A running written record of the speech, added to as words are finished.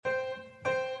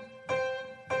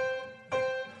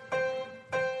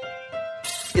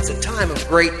It's a time of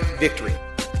great victory.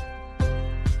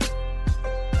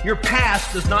 Your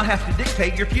past does not have to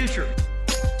dictate your future.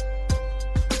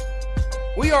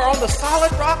 We are on the solid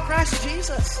rock, Christ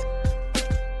Jesus.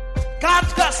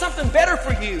 God's got something better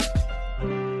for you.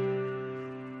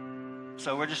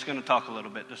 So we're just going to talk a little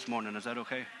bit this morning. Is that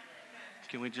okay?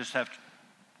 Can we just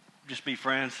be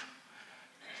friends?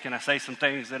 Can I say some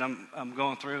things that I'm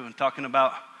going through and talking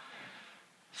about?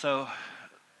 So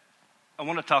I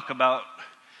want to talk about,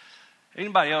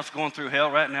 anybody else going through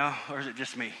hell right now, or is it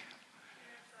just me?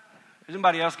 Is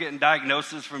anybody else getting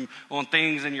diagnoses on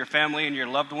things in your family and your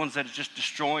loved ones that is just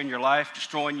destroying your life,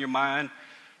 destroying your mind,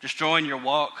 destroying your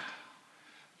walk?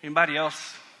 Anybody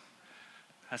else?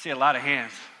 I see a lot of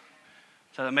hands.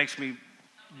 So that makes me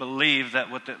believe that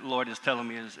what the Lord is telling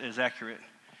me is accurate.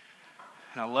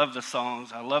 And I love the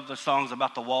songs. I love the songs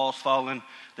about the walls falling,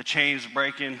 the chains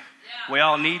breaking. We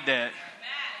all need that.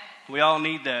 We all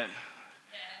need that.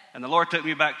 And the Lord took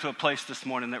me back to a place this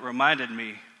morning that reminded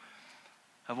me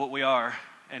of what we are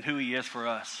and who He is for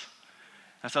us.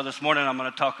 And so this morning I'm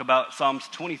going to talk about Psalms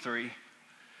 23.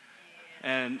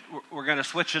 And we're going to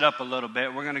switch it up a little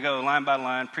bit. We're going to go line by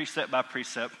line, precept by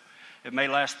precept. It may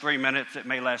last 3 minutes. It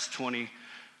may last 20.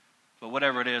 But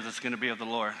whatever it is, it's going to be of the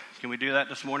Lord. Can we do that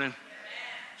this morning?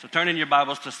 So turn in your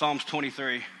Bibles to Psalms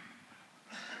 23.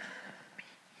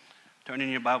 Turn in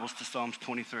your Bibles to Psalms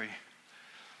 23.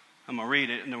 I'm going to read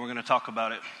it, and then we're going to talk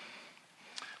about it.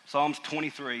 Psalms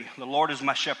 23. The Lord is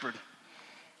my shepherd.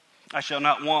 I shall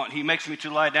not want. He makes me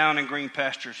to lie down in green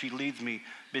pastures. He leads me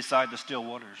beside the still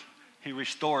waters. He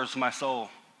restores my soul.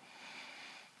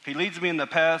 He leads me in the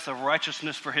paths of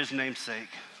righteousness for His name's sake.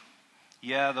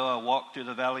 Yea, though I walk through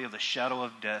the valley of the shadow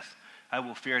of death, I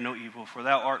will fear no evil, for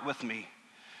Thou art with me.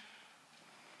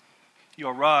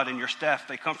 Your rod and your staff,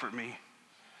 they comfort me.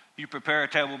 You prepare a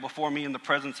table before me in the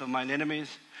presence of mine enemies.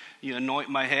 You anoint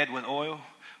my head with oil.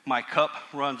 My cup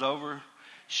runs over.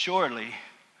 Surely,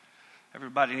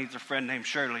 everybody needs a friend named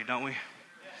Shirley, don't we?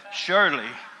 Surely,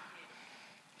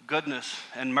 goodness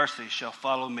and mercy shall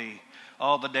follow me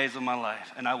all the days of my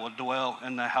life, and I will dwell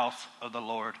in the house of the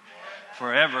Lord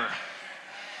forever.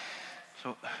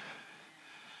 So,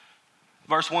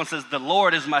 verse 1 says, the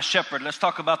Lord is my shepherd. Let's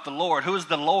talk about the Lord. Who is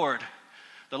the Lord?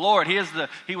 The Lord,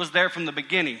 He was there from the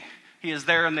beginning. He is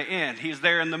there in the end. He is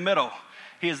there in the middle.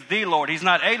 He is the Lord. He's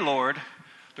not a Lord.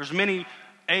 There's many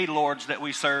a Lords that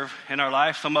we serve in our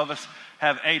life. Some of us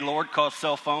have a Lord called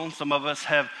cell phone. Some of us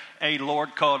have a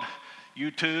Lord called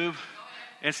YouTube,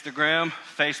 Instagram,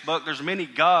 Facebook. There's many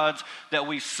gods that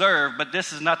we serve, but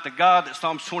this is not the God that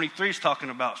Psalms 23 is talking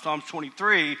about. Psalms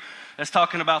 23 is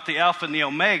talking about the Alpha and the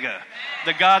Omega,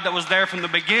 the God that was there from the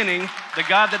beginning, the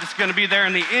God that is going to be there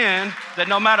in the end, that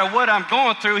no matter what I'm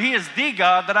going through, He is the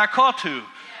God that I call to.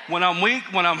 When I'm weak,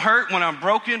 when I'm hurt, when I'm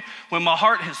broken, when my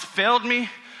heart has failed me,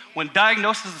 when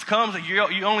diagnosis comes and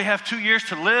you only have 2 years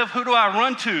to live, who do I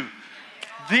run to?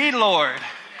 The Lord.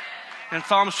 In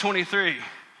Psalms 23,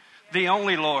 the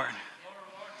only Lord.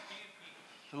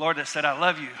 The Lord that said, I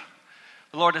love you.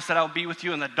 The Lord that said, I'll be with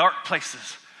you in the dark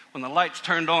places when the light's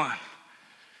turned on.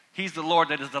 He's the Lord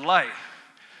that is the light.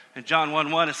 In John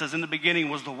 1:1, it says, in the beginning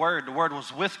was the Word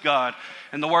was with God,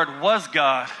 and the Word was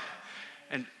God.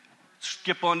 And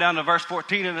skip on down to verse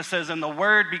 14, and it says, and the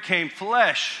Word became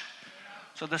flesh.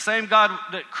 So the same God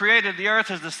that created the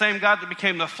earth is the same God that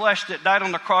became the flesh, that died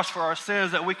on the cross for our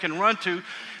sins, that we can run to,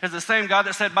 is the same God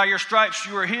that said, by your stripes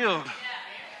you are healed.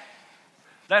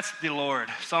 That's the Lord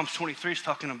Psalms 23 is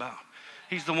talking about.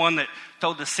 He's the one that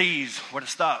told the seas where to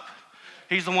stop.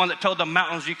 He's the one that told the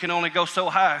mountains you can only go so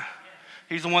high.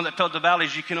 He's the one that told the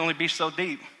valleys you can only be so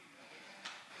deep.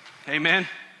 Amen.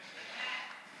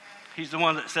 He's the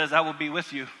one that says, I will be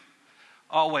with you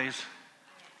always.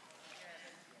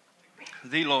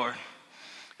 The Lord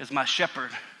is my shepherd.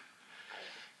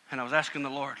 And I was asking the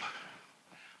Lord,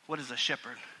 what is a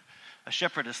shepherd? A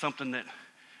shepherd is something that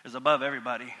is above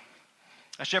everybody.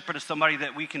 A shepherd is somebody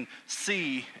that we can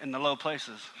see in the low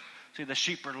places. See, the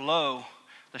sheep are low,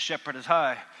 the shepherd is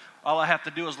high. All I have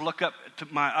to do is look up to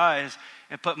my eyes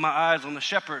and put my eyes on the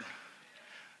shepherd.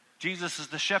 Jesus is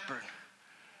the shepherd.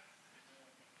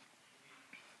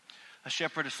 A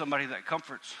shepherd is somebody that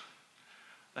comforts.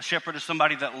 A shepherd is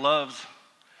somebody that loves.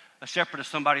 A shepherd is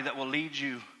somebody that will lead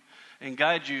you and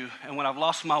guide you. And when I've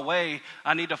lost my way,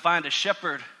 I need to find a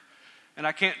shepherd. And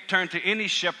I can't turn to any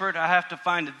shepherd. I have to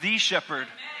find the shepherd,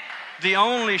 the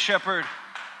only shepherd.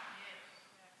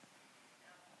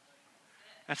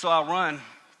 And so I run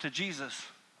to Jesus.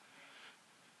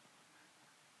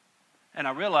 And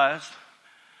I realized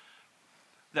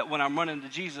that when I'm running to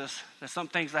Jesus, there's some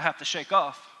things I have to shake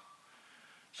off.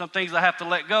 Some things I have to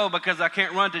let go because I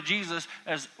can't run to Jesus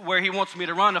as where he wants me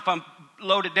to run if I'm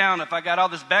loaded down, if I got all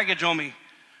this baggage on me,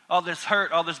 all this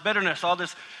hurt, all this bitterness, all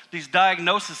these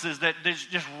diagnoses that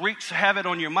just wreaks havoc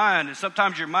on your mind. And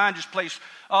sometimes your mind just plays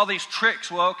all these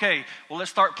tricks. Well, okay, let's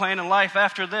start planning life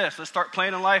after this. Let's start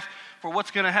planning life for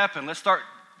what's going to happen. Let's start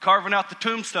carving out the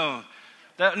tombstone.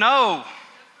 No.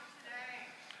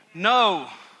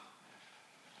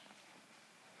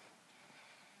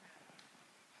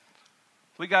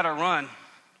 We got to run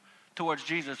towards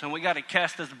Jesus, and we got to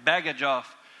cast this baggage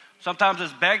off. Sometimes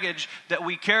this baggage that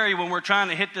we carry when we're trying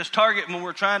to hit this target, when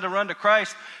we're trying to run to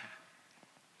Christ,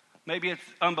 maybe it's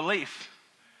unbelief.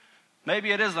 Maybe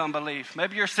it is unbelief.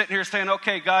 Maybe you're sitting here saying,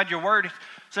 okay, God, your word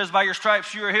says by your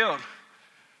stripes you are healed.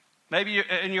 Maybe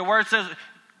and your word says,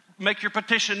 make your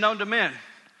petition known to men.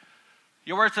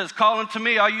 Your word says, call unto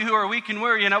me, all you who are weak and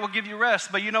weary, and I will give you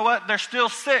rest. But you know what? They're still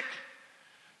sick.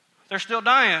 They're still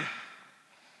dying.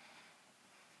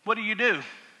 What do? You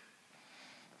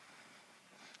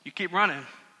keep running.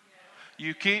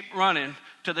 You keep running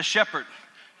to the shepherd.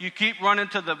 You keep running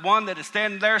to the one that is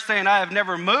standing there saying, I have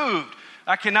never moved.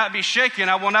 I cannot be shaken.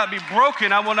 I will not be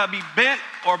broken. I will not be bent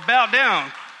or bowed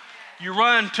down. You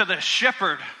run to the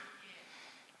shepherd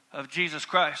of Jesus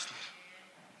Christ.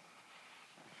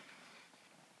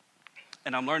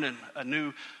 And I'm learning a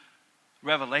new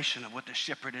revelation of what the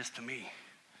shepherd is to me.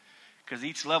 Because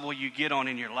each level you get on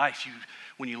in your life,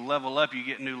 when you level up, you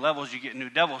get new levels, you get new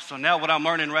devils. So now what I'm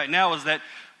learning right now is that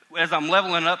as I'm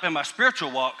leveling up in my spiritual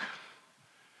walk,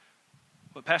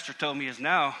 what Pastor told me is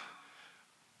now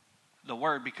the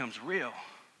word becomes real.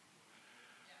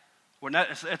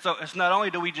 It's not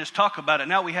only do we just talk about it,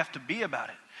 now we have to be about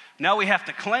it. Now we have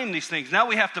to claim these things. Now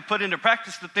we have to put into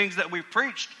practice the things that we've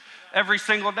preached every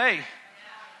single day.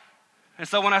 And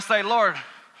so when I say, Lord,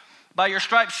 by your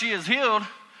stripes she is healed,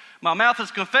 my mouth is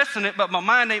confessing it, but my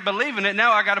mind ain't believing it.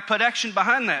 Now I got to put action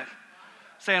behind that.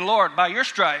 Saying, Lord, by your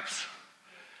stripes,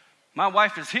 my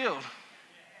wife is healed.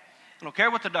 I don't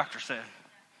care what the doctor said.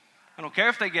 I don't care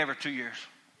if they gave her 2 years.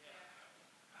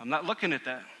 I'm not looking at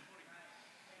that.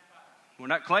 We're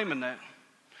not claiming that.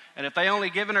 And if they only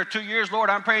given her 2 years,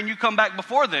 Lord, I'm praying you come back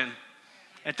before then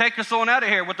and take us on out of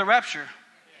here with the rapture.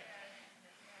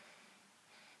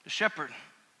 The shepherd.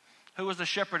 Who was the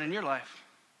shepherd in your life?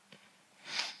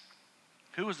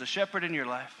 Who is the shepherd in your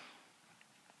life?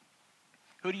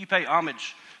 Who do you pay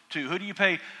homage to? Who do you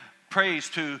pay praise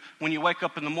to when you wake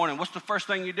up in the morning? What's the first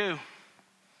thing you do?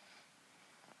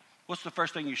 What's the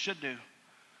first thing you should do?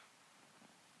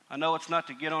 I know it's not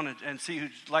to get on and see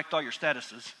who's liked all your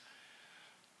statuses.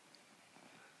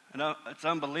 And it's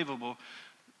unbelievable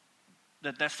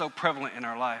that that's so prevalent in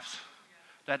our lives.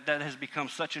 That has become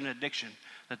such an addiction.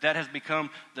 That has become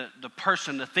the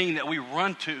person, the thing that we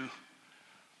run to.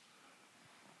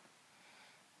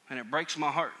 And it breaks my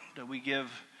heart that we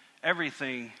give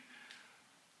everything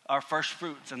our first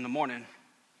fruits in the morning,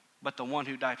 but the one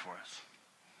who died for us.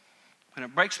 And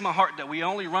it breaks my heart that we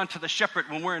only run to the shepherd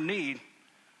when we're in need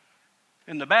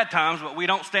in the bad times, but we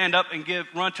don't stand up and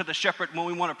run to the shepherd when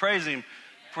we want to praise him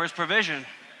for his provision.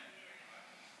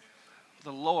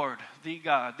 The Lord, the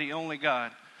God, the only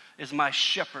God, is my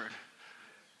shepherd.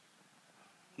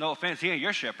 No offense, he ain't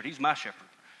your shepherd, he's my shepherd.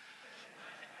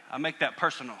 I make that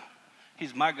personal.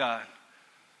 He's my God.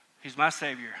 He's my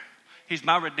Savior. He's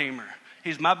my Redeemer.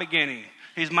 He's my beginning.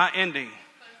 He's my ending.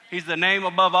 He's the name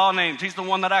above all names. He's the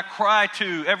one that I cry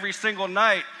to every single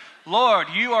night. Lord,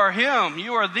 you are him.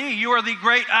 You are the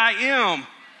great I am.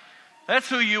 That's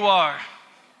who you are.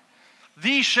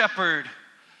 The shepherd.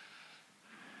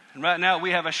 And right now we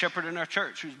have a shepherd in our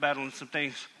church who's battling some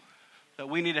things that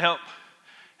we need help.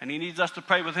 And he needs us to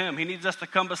pray with him. He needs us to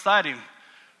come beside him.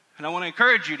 And I want to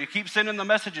encourage you to keep sending the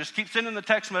messages, keep sending the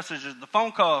text messages, the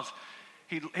phone calls.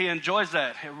 He enjoys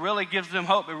that. It really gives them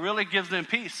hope. It really gives them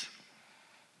peace.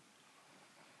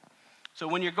 So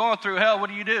when you're going through hell, what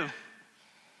do? You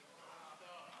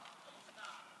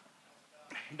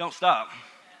don't stop.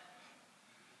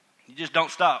 You just don't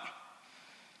stop.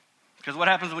 Because what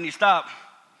happens when you stop?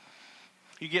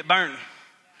 You get burned.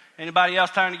 Anybody else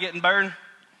tired of getting burned?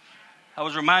 I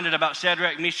was reminded about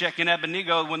Shadrach, Meshach, and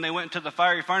Abednego when they went into the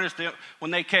fiery furnace. When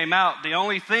they came out, the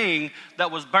only thing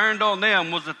that was burned on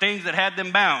them was the things that had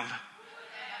them bound.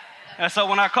 And so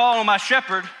when I call on my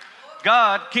shepherd,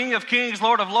 God, King of kings,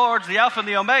 Lord of lords, the Alpha and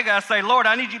the Omega, I say, Lord,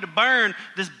 I need you to burn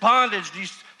this bondage,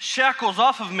 these shackles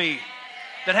off of me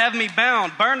that have me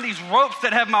bound. Burn these ropes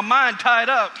that have my mind tied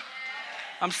up.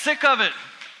 I'm sick of it.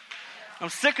 I'm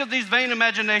sick of these vain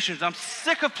imaginations. I'm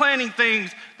sick of planning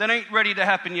things that ain't ready to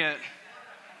happen yet.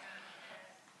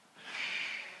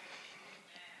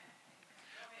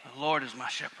 The Lord is my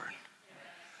shepherd.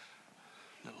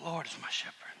 The Lord is my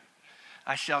shepherd.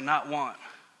 I shall not want.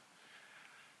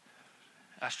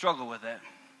 I struggle with that.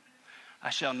 I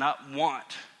shall not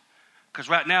want. Because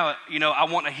right now, I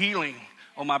want a healing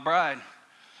on my bride.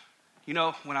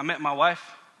 When I met my wife,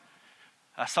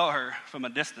 I saw her from a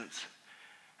distance.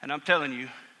 And I'm telling you,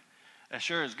 as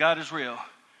sure as God is real,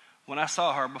 when I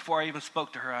saw her, before I even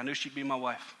spoke to her, I knew she'd be my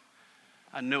wife.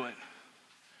 I knew it.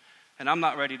 And I'm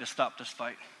not ready to stop this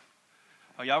fight.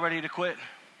 Are y'all ready to quit?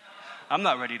 I'm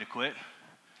not ready to quit.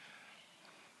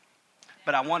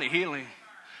 But I want a healing.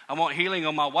 I want healing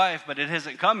on my wife, but it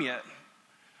hasn't come yet.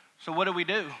 So what do we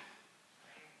do?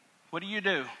 What do you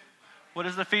do? What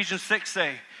does Ephesians 6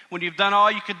 say? When you've done all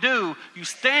you could do, you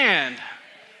stand.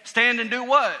 Stand and do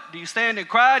what? Do you stand and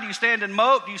cry? Do you stand and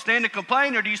mope? Do you stand and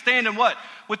complain? Or do you stand and what?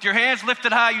 With your hands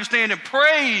lifted high, you stand and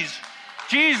praise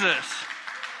Jesus.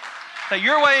 That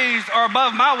your ways are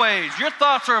above my ways. Your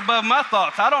thoughts are above my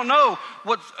thoughts. I don't know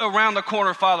what's around the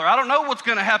corner, Father. I don't know what's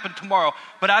going to happen tomorrow.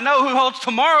 But I know who holds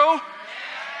tomorrow.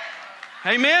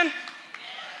 Amen?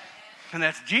 And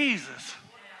that's Jesus.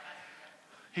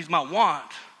 He's my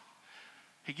want.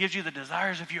 He gives you the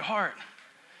desires of your heart.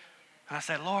 And I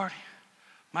said, Lord,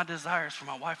 my desire is for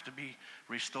my wife to be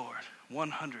restored.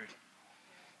 100.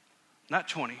 Not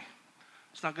 20.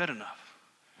 It's not good enough.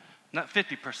 Not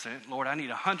 50%. Lord, I need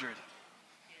 100.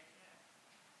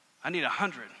 I need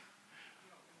 100.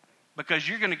 Because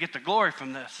you're going to get the glory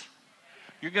from this.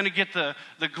 You're going to get the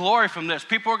glory from this.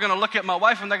 People are going to look at my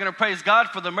wife and they're going to praise God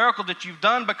for the miracle that you've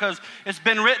done because it's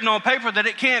been written on paper that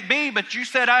it can't be, but you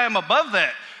said I am above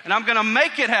that and I'm going to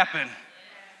make it happen.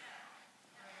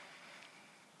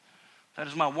 That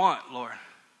is my want, Lord.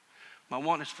 My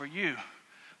want is for you.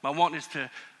 My want is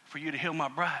for you to heal my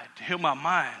bride, to heal my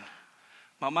mind.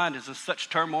 My mind is in such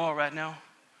turmoil right now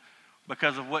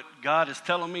because of what God is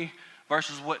telling me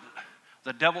versus what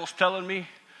the devil's telling me.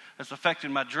 It's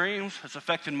affecting my dreams. It's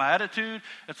affecting my attitude.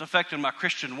 It's affecting my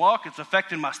Christian walk. It's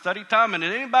affecting my study time. And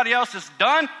if anybody else is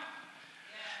done,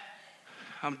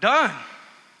 I'm done.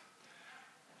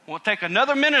 We'll take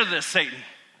another minute of this, Satan.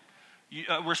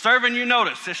 We're serving you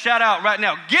notice. Just shout out right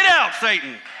now. Get out,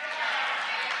 Satan.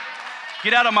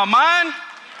 Get out of my mind.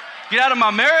 Get out of my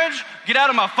marriage. Get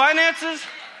out of my finances.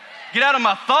 Get out of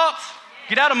my thoughts.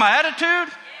 Get out of my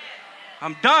attitude.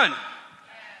 I'm done.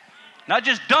 Not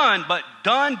just done, but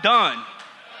done.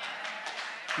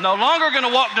 No longer going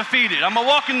to walk defeated. I'm going to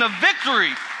walk in the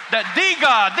victory that the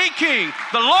God, the King,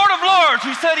 the Lord of Lords,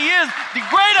 who said he is the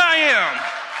great I am.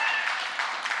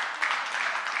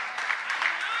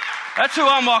 That's who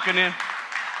I'm walking in.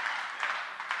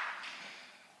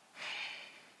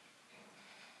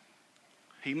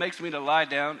 He makes me to lie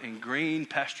down in green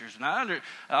pastures. And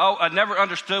I never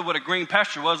understood what a green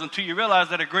pasture was until you realize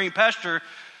that a green pasture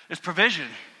is provision.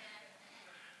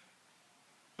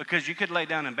 Because you could lay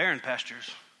down in barren pastures.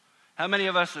 How many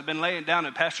of us have been laying down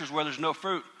in pastures where there's no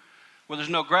fruit, where there's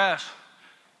no grass,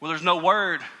 where there's no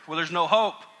word, where there's no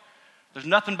hope? There's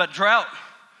nothing but drought.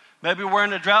 Maybe we're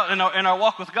in a drought in our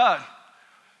walk with God.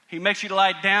 He makes you to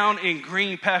lie down in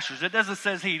green pastures. It doesn't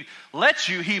say he lets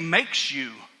you, he makes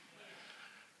you.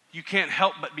 You can't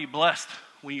help but be blessed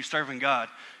when you're serving God.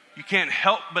 You can't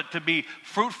help but to be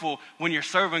fruitful when you're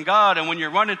serving God. And when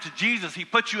you're running to Jesus, he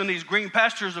puts you in these green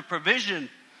pastures of provision.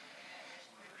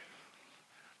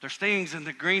 There's things in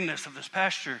the greenness of this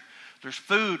pasture. There's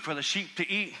food for the sheep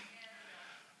to eat.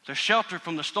 There's shelter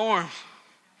from the storms.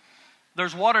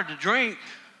 There's water to drink.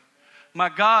 My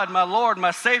God, my Lord,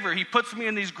 my Savior, he puts me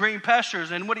in these green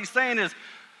pastures. And what he's saying is,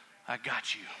 I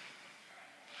got you.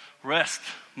 Rest,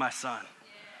 my son.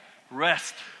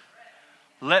 Rest.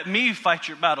 Let me fight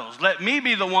your battles. Let me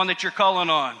be the one that you're calling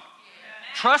on.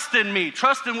 Trust in me.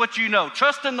 Trust in what you know.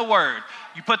 Trust in the word.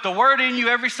 You put the word in you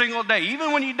every single day,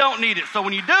 even when you don't need it. So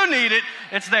when you do need it,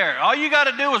 it's there. All you got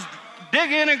to do is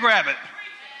dig in and grab it.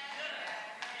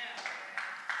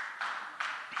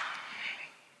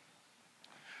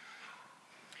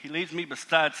 He leads me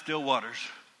beside still waters.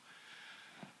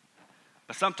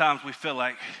 But sometimes we feel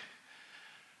like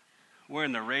we're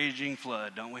in the raging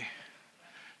flood, don't we?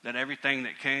 That everything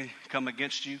that can come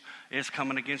against you is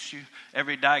coming against you.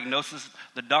 Every diagnosis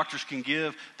the doctors can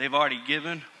give, they've already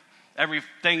given.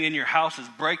 Everything in your house is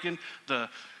breaking. The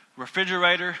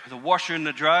refrigerator, the washer and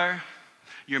the dryer.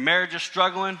 Your marriage is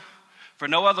struggling for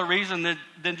no other reason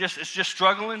than just it's just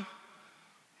struggling.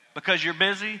 Because you're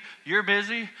busy,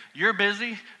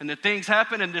 and then things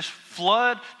happen and this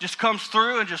flood just comes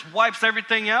through and just wipes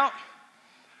everything out.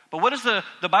 But what does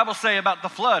the Bible say about the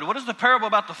flood? What is the parable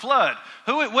about the flood?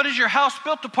 What is your house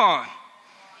built upon?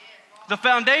 The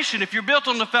foundation. If you're built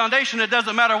on the foundation, it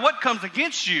doesn't matter what comes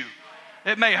against you.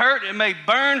 It may hurt, it may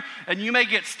burn, and you may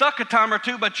get stuck a time or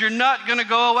two, but you're not going to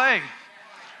go away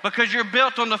because you're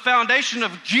built on the foundation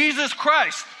of Jesus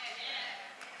Christ.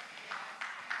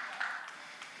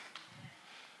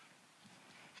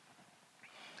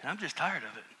 And I'm just tired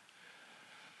of it.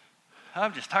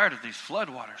 I'm just tired of these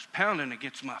floodwaters pounding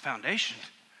against my foundation.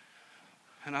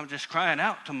 And I'm just crying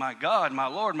out to my God, my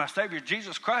Lord, my Savior,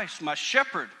 Jesus Christ, my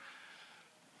shepherd.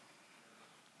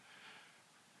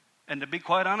 And to be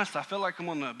quite honest, I feel like I'm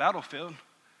on the battlefield,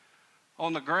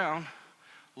 on the ground,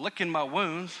 licking my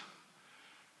wounds.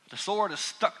 The sword is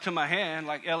stuck to my hand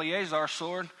like Eleazar's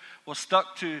sword was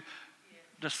stuck to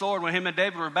the sword when him and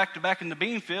David were back to back in the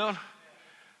bean field.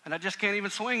 And I just can't even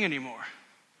swing anymore.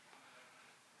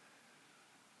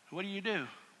 What do?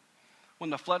 When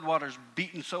the floodwater's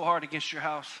beating so hard against your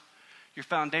house, your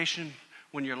foundation,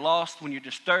 when you're lost, when you're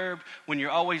disturbed, when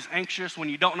you're always anxious, when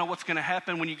you don't know what's going to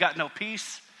happen, when you got no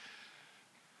peace,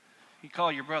 you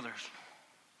call your brothers.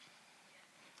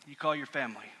 You call your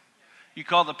family. You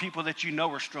call the people that you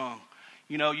know are strong.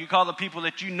 You call the people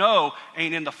that you know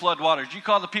ain't in the floodwaters. You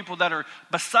call the people that are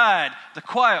beside the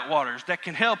quiet waters that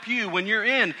can help you when you're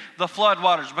in the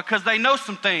floodwaters because they know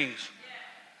some things.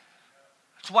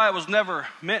 That's why it was never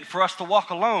meant for us to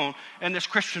walk alone in this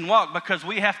Christian walk, because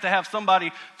we have to have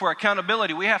somebody for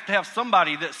accountability. We have to have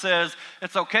somebody that says,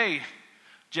 it's okay,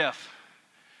 Jeff.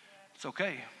 It's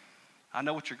okay. I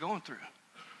know what you're going through.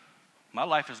 My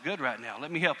life is good right now.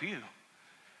 Let me help you.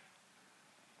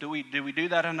 Do we do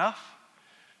that enough?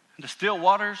 The still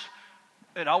waters,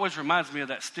 it always reminds me of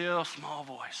that still small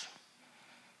voice.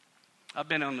 I've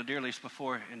been on the deer lease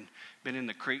before and been in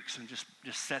the creeks and just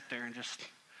sat there and just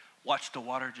watch the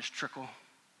water just trickle,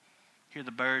 hear the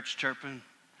birds chirping,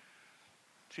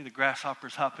 see the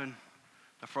grasshoppers hopping,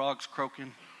 the frogs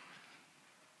croaking,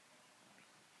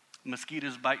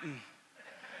 mosquitoes biting.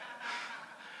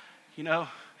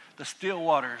 The still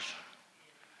waters.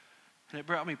 And it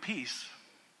brought me peace.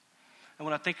 And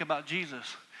when I think about Jesus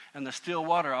and the still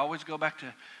water, I always go back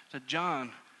to John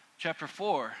chapter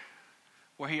 4,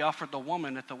 where he offered the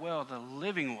woman at the well the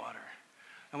living water.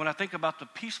 And when I think about the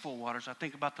peaceful waters, I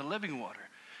think about the living water.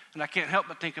 And I can't help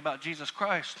but think about Jesus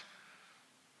Christ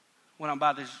when I'm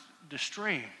by this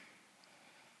stream.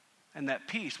 And that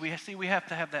peace. We have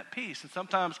to have that peace. And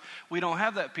sometimes we don't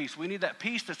have that peace. We need that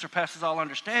peace that surpasses all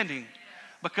understanding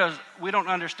because we don't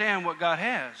understand what God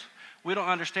has. We don't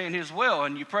understand his will.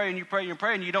 And you pray and you pray and you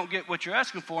pray and you don't get what you're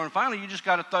asking for. And finally, you just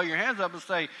got to throw your hands up and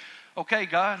say, okay,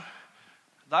 God,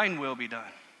 thine will be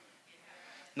done.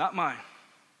 Not mine.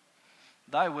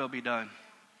 Thy will be done.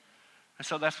 And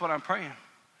so that's what I'm praying.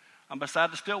 I'm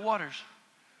beside the still waters.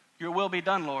 Your will be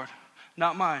done, Lord,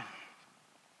 not mine.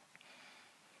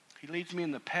 He leads me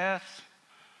in the paths.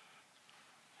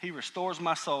 He restores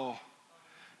my soul.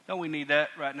 Don't we need that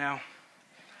right now?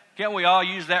 Can't we all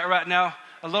use that right now?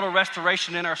 A little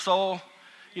restoration in our soul.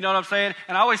 You know what I'm saying?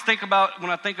 And I always think about, when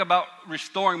I think about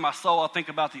restoring my soul, I think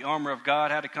about the armor of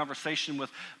God. I had a conversation with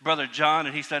Brother John,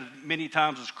 and he said many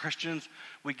times as Christians,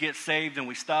 we get saved and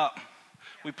we stop.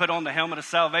 We put on the helmet of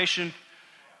salvation,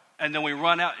 and then we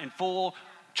run out in full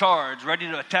charge, ready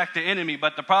to attack the enemy.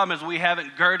 But the problem is we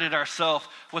haven't girded ourselves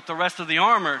with the rest of the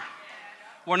armor.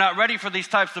 We're not ready for these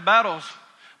types of battles.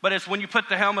 But it's when you put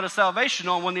the helmet of salvation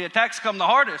on, when the attacks come the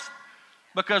hardest.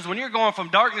 Because when you're going from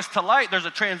darkness to light, there's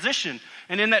a transition.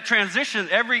 And in that transition,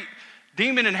 every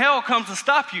demon in hell comes to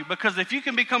stop you. Because if you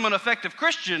can become an effective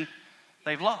Christian,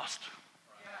 they've lost.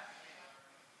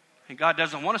 And God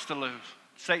doesn't want us to lose.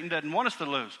 Satan doesn't want us to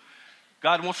lose.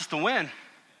 God wants us to win.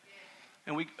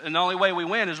 And the only way we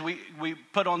win is we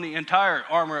put on the entire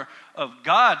armor of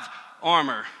God's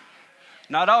armor,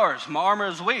 not ours. My armor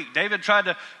is weak. David tried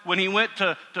to, when he went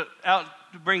out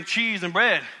to bring cheese and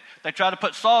bread, they tried to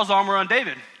put Saul's armor on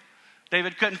David.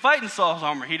 David couldn't fight in Saul's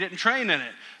armor. He didn't train in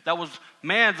it. That was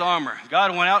man's armor.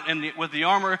 God went out with the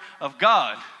armor of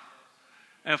God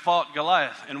and fought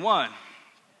Goliath and won.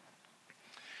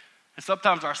 And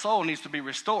sometimes our soul needs to be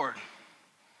restored.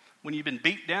 When you've been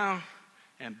beat down,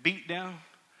 and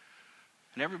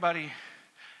everybody,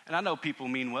 and I know people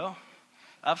mean well.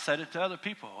 I've said it to other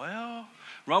people. Well,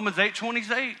 Romans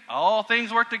 8:28, all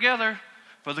things work together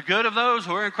for the good of those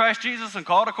who are in Christ Jesus and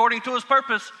called according to his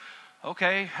purpose.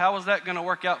 Okay, how is that going to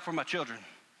work out for my children?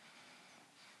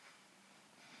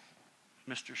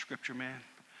 Mr. Scripture Man.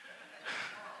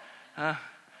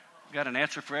 Got an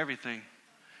answer for everything.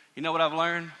 You know what I've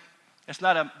learned? It's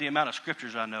not the amount of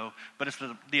scriptures I know, but it's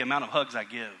the amount of hugs I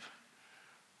give.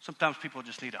 Sometimes people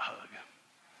just need a hug.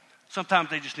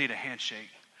 Sometimes they just need a handshake.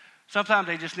 Sometimes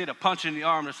they just need a punch in the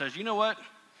arm that says, you know what?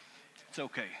 It's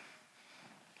okay.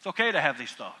 It's okay to have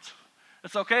these thoughts.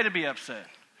 It's okay to be upset.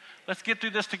 Let's get through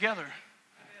this together.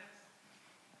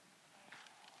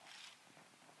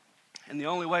 And the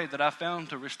only way that I found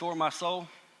to restore my soul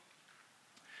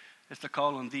is to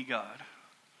call on the God,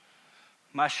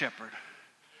 my shepherd,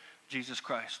 Jesus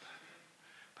Christ.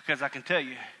 Because I can tell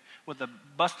you, with a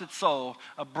busted soul,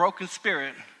 a broken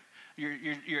spirit,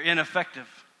 you're ineffective.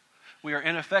 We are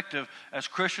ineffective as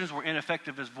Christians. We're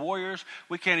ineffective as warriors.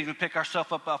 We can't even pick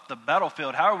ourselves up off the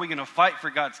battlefield. How are we going to fight for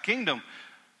God's kingdom?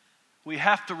 We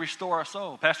have to restore our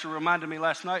soul. Pastor reminded me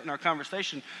last night in our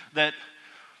conversation that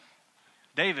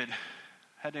David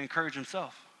had to encourage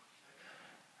himself.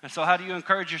 And so how do you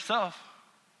encourage yourself?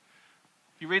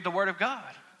 You read the Word of God.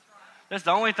 That's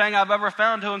the only thing I've ever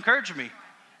found to encourage me,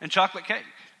 and chocolate cake.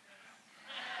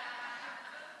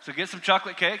 So get some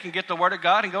chocolate cake and get the Word of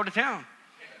God and go to town.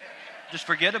 Just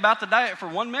forget about the diet for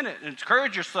 1 minute and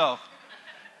encourage yourself.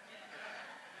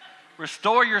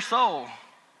 Restore your soul.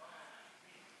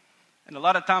 And a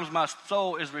lot of times my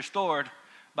soul is restored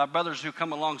by brothers who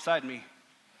come alongside me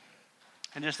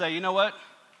and just say, you know what?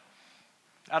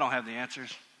 I don't have the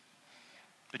answers.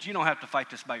 But you don't have to fight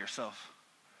this by yourself.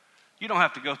 You don't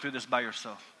have to go through this by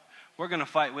yourself. We're going to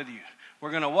fight with you.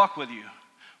 We're going to walk with you.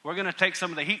 We're going to take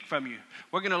some of the heat from you.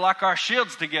 We're going to lock our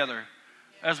shields together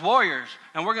as warriors.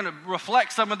 And we're going to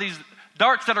reflect some of these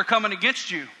darts that are coming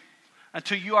against you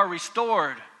until you are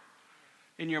restored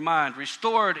in your mind,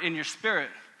 restored in your spirit.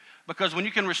 Because when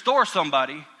you can restore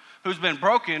somebody who's been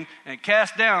broken and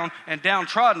cast down and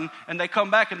downtrodden, and they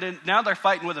come back and then now they're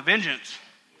fighting with a vengeance.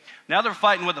 Now they're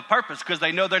fighting with a purpose because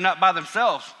they know they're not by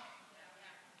themselves.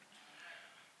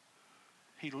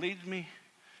 He leads me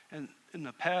in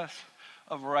the path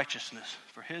of righteousness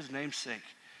for his name's sake.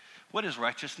 What is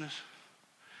righteousness?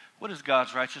 What is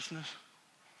God's righteousness?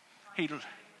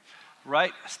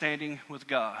 Right standing with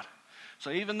God. So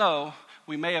even though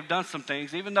we may have done some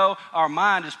things, even though our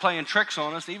mind is playing tricks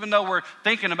on us, even though we're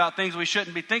thinking about things we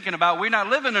shouldn't be thinking about, we're not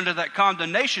living under that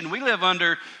condemnation. We live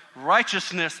under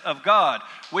righteousness of God.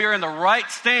 We are in the right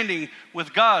standing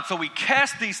with God. So we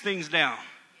cast these things down.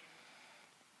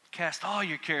 Cast all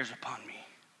your cares upon me.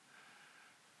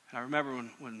 And I remember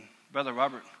when Brother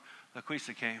Robert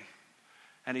LaQuisa came,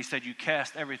 and he said, you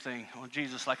cast everything on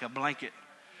Jesus like a blanket.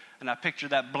 And I picture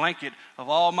that blanket of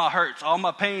all my hurts, all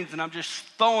my pains, and I'm just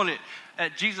throwing it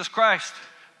at Jesus Christ,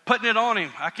 putting it on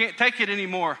him. I can't take it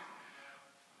anymore.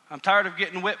 I'm tired of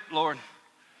getting whipped, Lord.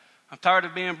 I'm tired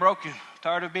of being broken. I'm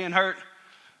tired of being hurt.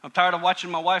 I'm tired of watching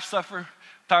my wife suffer. I'm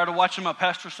tired of watching my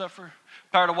pastor suffer.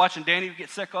 I'm tired of watching Danny get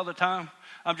sick all the time.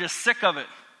 I'm just sick of it.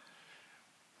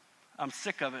 I'm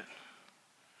sick of it.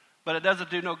 But it doesn't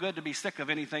do no good to be sick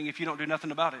of anything if you don't do nothing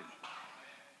about it.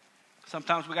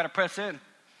 Sometimes we got to press in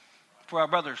for our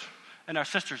brothers and our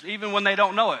sisters, even when they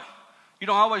don't know it. You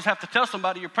don't always have to tell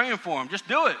somebody you're praying for them. Just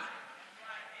do it.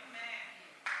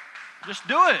 Just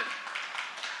do it.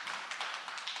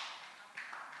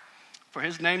 For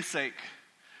his name's sake,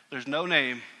 there's no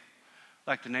name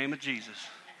like the name of Jesus.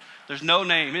 There's no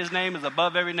name. His name is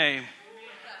above every name.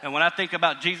 And when I think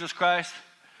about Jesus Christ,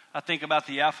 I think about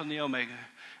the Alpha and the Omega.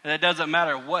 And it doesn't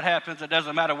matter what happens. It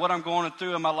doesn't matter what I'm going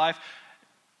through in my life.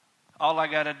 All I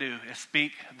got to do is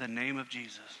speak the name of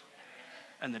Jesus,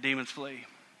 and the demons flee.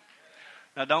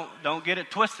 Now, don't get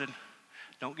it twisted.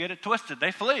 Don't get it twisted.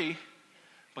 They flee,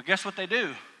 but guess what they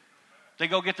do? They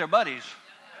go get their buddies.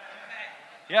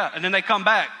 Yeah, and then they come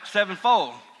back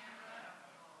sevenfold.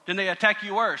 Then they attack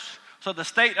you worse. So the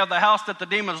state of the house that the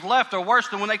demons left are worse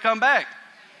than when they come back.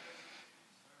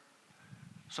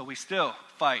 So we still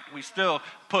fight, we still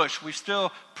push, we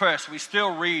still press, we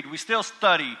still read, we still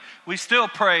study, we still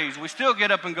praise, we still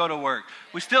get up and go to work,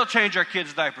 we still change our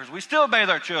kids' diapers, we still bathe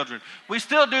our children, we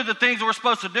still do the things we're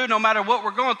supposed to do no matter what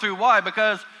we're going through. Why?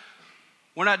 Because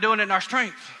we're not doing it in our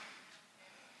strength.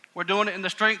 We're doing it in the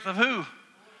strength of who?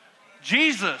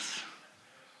 Jesus,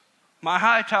 my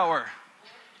high tower,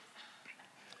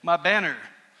 my banner.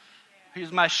 He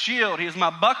is my shield, he is my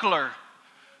buckler.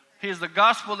 He is the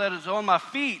gospel that is on my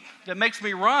feet, that makes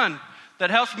me run,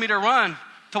 that helps me to run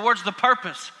towards the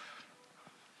purpose.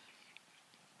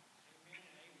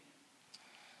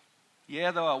 Yeah,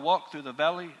 though I walk through the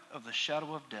valley of the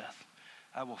shadow of death,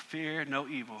 I will fear no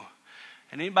evil.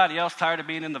 And anybody else tired of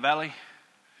being in the valley?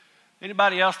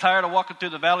 Anybody else tired of walking through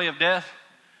the valley of death?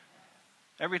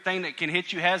 Everything that can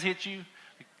hit you has hit you.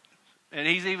 And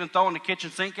he's even throwing the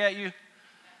kitchen sink at you.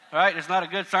 All right, it's not a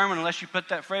good sermon unless you put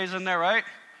that phrase in there, right?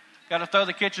 Got to throw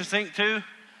the kitchen sink too?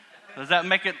 Does that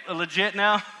make it legit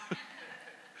now?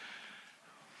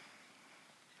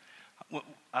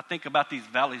 I think about these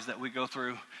valleys that we go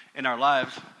through in our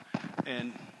lives.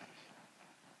 And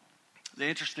the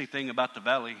interesting thing about the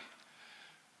valley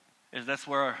is that's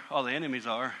where all the enemies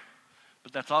are.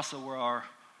 but that's also where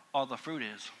all the fruit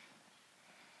is.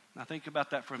 Now think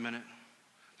about that for a minute.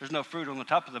 There's no fruit on the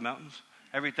top of the mountains.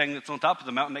 Everything that's on top of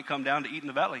the mountain, they come down to eat in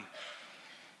the valley.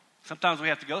 Sometimes we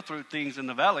have to go through things in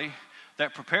the valley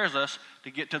that prepares us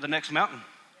to get to the next mountain,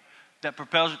 that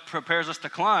prepares us to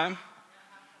climb.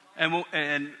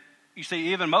 And you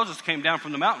see, even Moses came down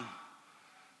from the mountain.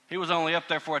 He was only up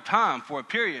there for a time, for a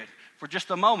period, for just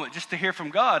a moment, just to hear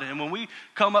from God. And when we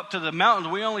come up to the mountains,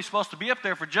 we're only supposed to be up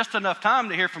there for just enough time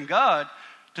to hear from God,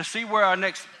 to see where our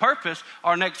next purpose,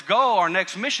 our next goal, our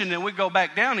next mission, then we go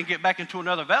back down and get back into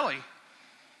another valley.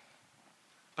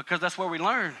 Because that's where we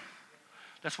learn.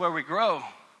 That's where we grow.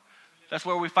 That's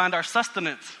where we find our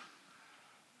sustenance,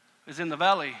 is in the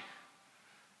valley.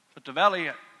 But the valley,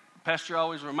 Pastor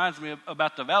always reminds me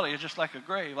about the valley, it's just like a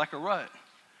grave, like a rut,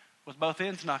 with both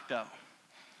ends knocked out.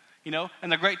 You know,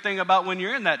 and the great thing about when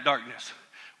you're in that darkness,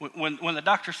 when the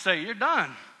doctors say, you're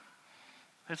done,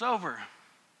 it's over.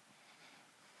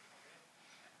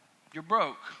 You're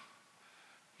broke.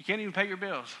 You can't even pay your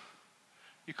bills.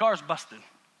 Your car's busted.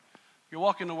 You're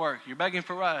walking to work. You're begging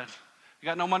for rides. You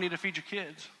got no money to feed your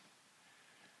kids.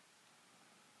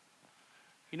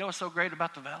 You know what's so great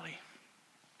about the valley?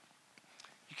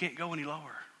 You can't go any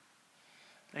lower.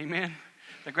 Amen.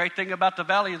 The great thing about the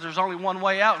valley is there's only one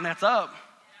way out, and that's up.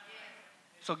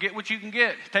 So get what you can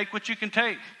get. Take what you can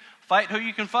take. Fight who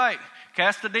you can fight.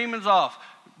 Cast the demons off.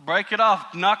 Break it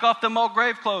off. Knock off them old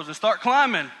grave clothes and start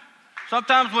climbing.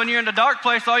 Sometimes when you're in the dark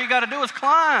place, all you got to do is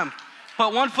climb.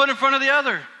 Put one foot in front of the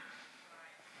other.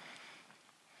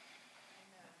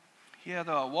 Yeah,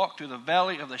 though I walk through the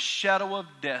valley of the shadow of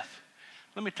death.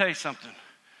 Let me tell you something.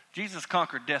 Jesus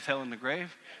conquered death, hell, and the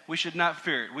grave. We should not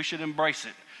fear it. We should embrace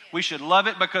it. We should love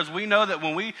it, because we know that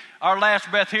when our last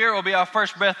breath here will be our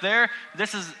first breath there.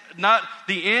 This is not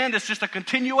the end. It's just a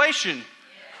continuation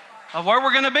of where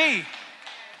we're going to be.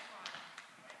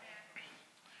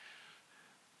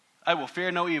 I will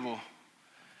fear no evil.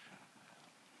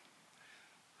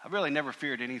 I've really never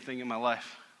feared anything in my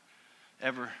life,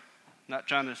 ever. Not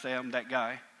trying to say I'm that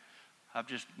guy. I've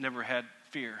just never had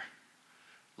fear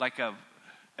like I've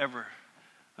ever,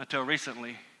 until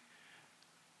recently,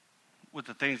 with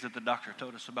the things that the doctor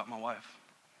told us about my wife.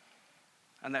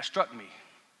 And that struck me.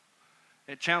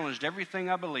 It challenged everything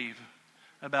I believe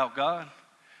about God,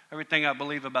 everything I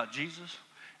believe about Jesus,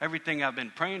 everything I've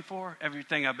been praying for,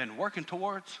 everything I've been working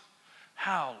towards.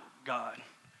 How, God,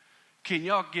 can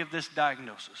y'all give this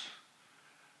diagnosis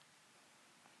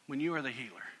when you are the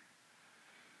healer?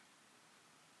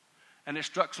 And it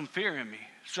struck some fear in me.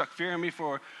 It struck fear in me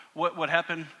for what would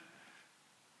happen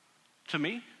to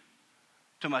me,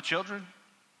 to my children.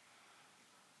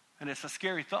 And it's a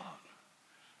scary thought.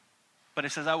 But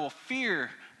it says, I will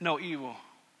fear no evil.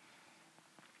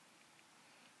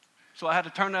 So I had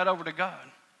to turn that over to God.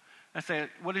 I said,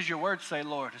 what does your word say,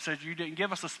 Lord? It says, you didn't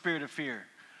give us a spirit of fear,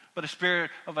 but a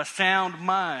spirit of a sound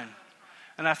mind.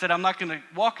 And I said, I'm not going to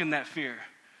walk in that fear.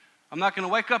 I'm not going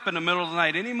to wake up in the middle of the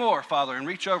night anymore, Father, and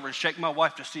reach over and shake my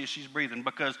wife to see if she's breathing,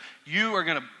 because you are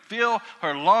going to fill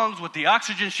her lungs with the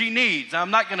oxygen she needs.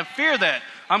 I'm not going to fear that.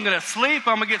 I'm going to sleep.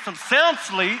 I'm going to get some sound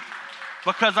sleep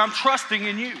because I'm trusting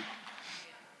in you.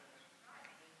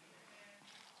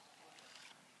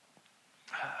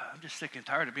 I'm just sick and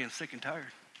tired of being sick and tired.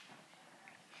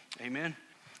 Amen.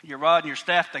 Your rod and your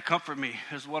staff, they comfort me,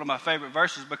 is one of my favorite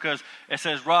verses, because it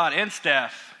says rod and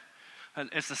staff.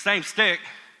 It's the same stick,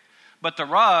 but the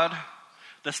rod,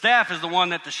 the staff is the one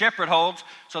that the shepherd holds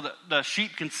so that the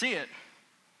sheep can see it.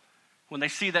 When they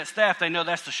see that staff, they know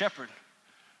that's the shepherd.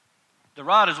 The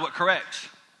rod is what corrects.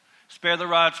 Spare the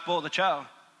rod, spoil the child.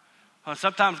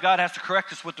 Sometimes God has to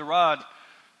correct us with the rod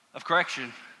of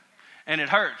correction, and it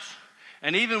hurts.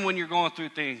 And even when you're going through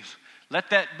things,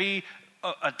 let that be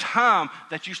a time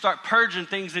that you start purging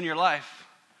things in your life.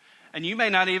 And you may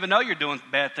not even know you're doing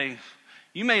bad things.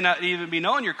 You may not even be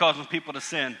knowing you're causing people to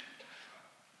sin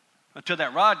until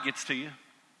that rod gets to you.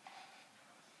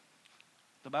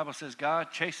 The Bible says God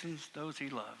chastens those he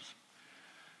loves.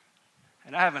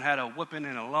 And I haven't had a whooping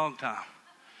in a long time.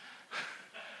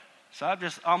 So I'm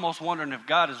just almost wondering if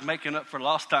God is making up for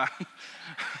lost time.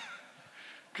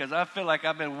 Because I feel like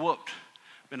I've been whooped,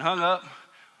 been hung up,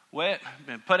 wet,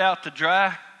 been put out to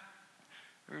dry.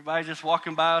 Everybody just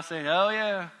walking by saying, oh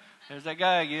yeah, there's that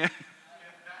guy again.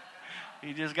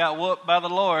 He just got whooped by the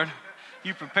Lord.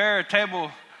 You prepare a table.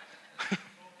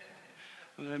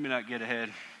 Let me not get ahead.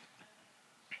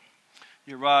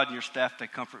 Your rod and your staff, they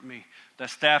comfort me. That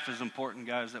staff is important,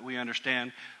 guys, that we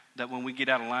understand that when we get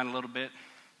out of line a little bit,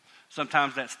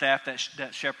 sometimes that staff,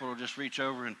 that shepherd will just reach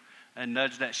over and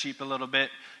nudge that sheep a little bit.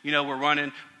 You know, we're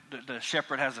running. The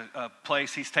shepherd has a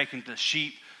place. He's taking the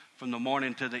sheep From the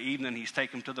morning to the evening, he's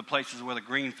taken them to the places where the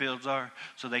green fields are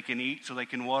so they can eat, so they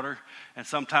can water. And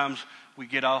sometimes we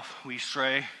get off, we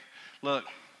stray. Look,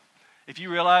 if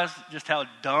you realize just how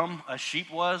dumb a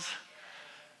sheep was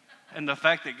and the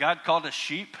fact that God called us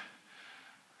sheep,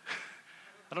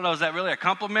 I don't know, is that really a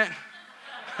compliment?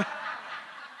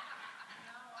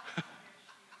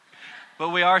 But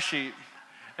we are sheep.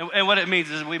 And what it means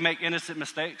is we make innocent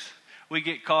mistakes. We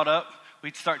get caught up. We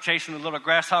start chasing the little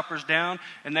grasshoppers down.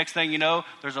 And next thing you know,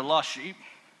 there's a lost sheep.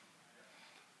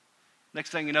 Next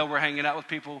thing you know, we're hanging out with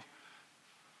people.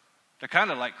 They're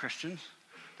kind of like Christians.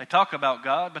 They talk about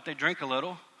God, but they drink a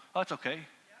little. Oh, that's okay.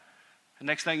 And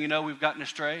next thing you know, we've gotten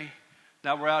astray.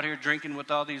 Now we're out here drinking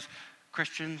with all these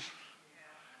Christians.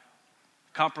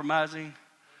 Compromising.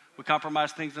 We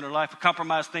compromise things in our life. We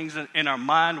compromise things in our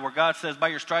mind where God says, by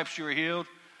your stripes you are healed.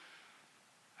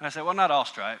 And I say, well, not all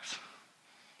stripes.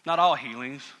 Not all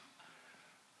healings.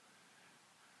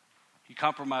 You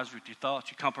compromise with your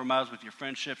thoughts. You compromise with your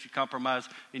friendships. You compromise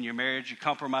in your marriage. You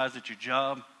compromise at your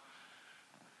job.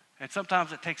 And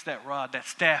sometimes it takes that rod, that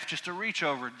staff, just to reach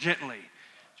over gently.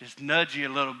 Just nudge you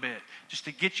a little bit. Just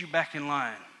to get you back in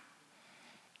line.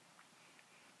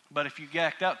 But if you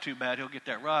act out too bad, he'll get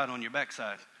that rod on your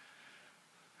backside.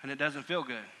 And it doesn't feel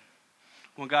good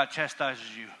when God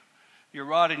chastises you. Your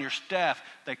rod and your staff,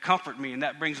 they comfort me, and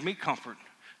that brings me comfort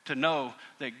to know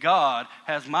that God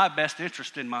has my best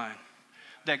interest in mind.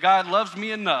 That God loves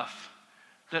me enough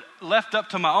that left up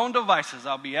to my own devices,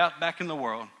 I'll be out back in the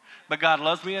world. But God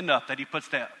loves me enough that he puts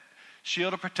that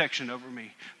shield of protection over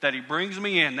me, that he brings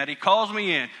me in, that he calls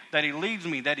me in, that he leads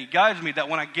me, that he guides me, that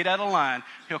when I get out of line,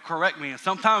 he'll correct me. And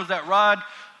sometimes that rod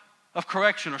of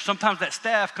correction, or sometimes that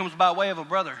staff comes by way of a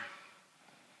brother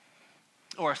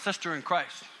or a sister in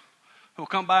Christ who will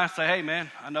come by and say, hey man,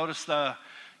 I noticed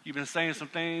you've been saying some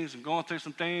things and going through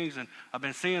some things, and I've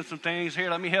been seeing some things. Here,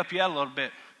 let me help you out a little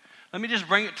bit. Let me just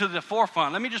bring it to the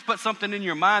forefront. Let me just put something in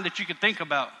your mind that you can think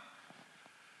about.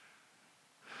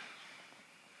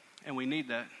 And we need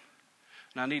that.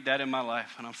 And I need that in my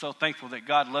life. And I'm so thankful that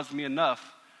God loves me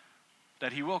enough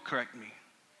that he will correct me.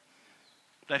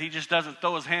 That he just doesn't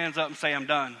throw his hands up and say, I'm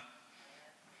done.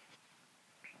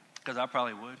 Because I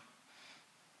probably would.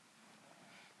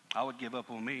 I would give up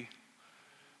on me.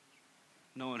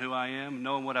 Knowing who I am,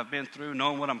 knowing what I've been through,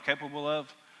 knowing what I'm capable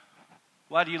of.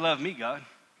 Why do you love me, God?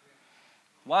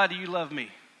 Why do you love me?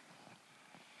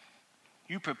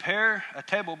 You prepare a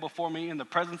table before me in the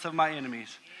presence of my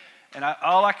enemies. And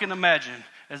all I can imagine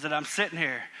is that I'm sitting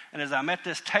here, and as I'm at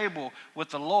this table with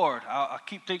the Lord, I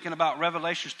keep thinking about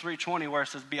Revelation 3:20, where it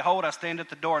says, behold, I stand at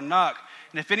the door and knock.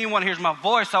 And if anyone hears my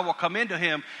voice, I will come into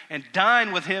him and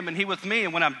dine with him and he with me.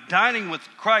 And when I'm dining with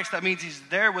Christ, that means he's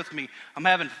there with me. I'm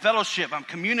having fellowship. I'm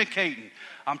communicating.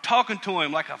 I'm talking to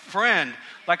him like a friend,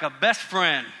 like a best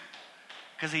friend,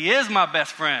 because he is my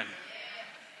best friend.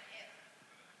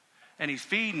 And he's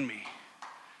feeding me.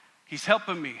 He's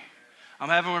helping me. I'm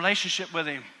having a relationship with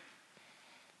him.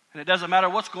 And it doesn't matter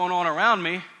what's going on around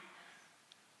me.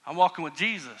 I'm walking with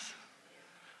Jesus.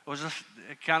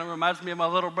 It kind of reminds me of my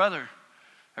little brother.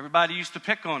 Everybody used to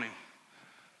pick on him.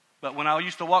 But when I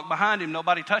used to walk behind him,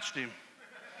 nobody touched him.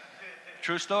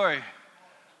 True story.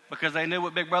 Because they knew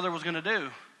what Big Brother was going to do.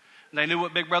 And they knew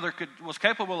what Big Brother was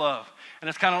capable of. And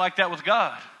it's kind of like that with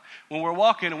God. When we're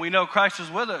walking and we know Christ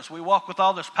is with us, we walk with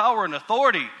all this power and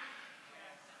authority.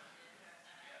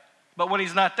 But when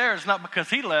he's not there, it's not because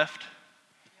he left.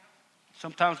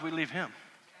 Sometimes we leave him.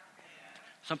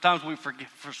 Sometimes we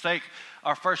forsake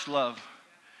our first love.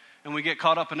 And we get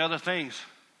caught up in other things.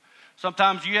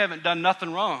 Sometimes you haven't done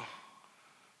nothing wrong.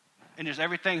 And just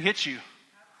everything hits you.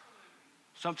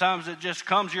 Sometimes it just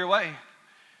comes your way.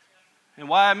 And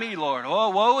why me, Lord? Oh,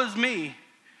 woe is me.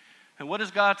 And what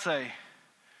does God say?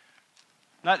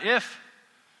 Not if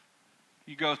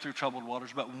you go through troubled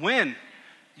waters, but when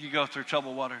you go through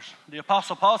troubled waters. The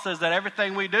Apostle Paul says that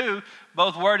everything we do,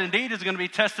 both word and deed, is going to be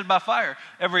tested by fire.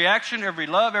 Every action, every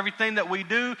love, everything that we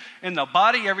do in the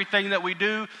body, everything that we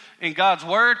do in God's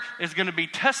word is going to be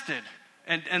tested.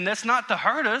 And that's not to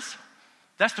hurt us.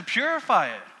 That's to purify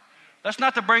it. That's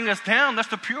not to bring us down. That's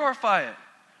to purify it.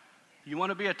 You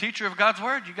want to be a teacher of God's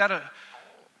word? You got to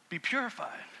be purified.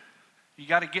 You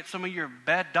got to get some of your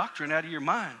bad doctrine out of your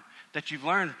mind that you've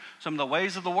learned, some of the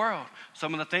ways of the world,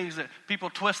 some of the things that people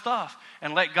twist off,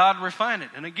 and let God refine it.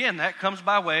 And again, that comes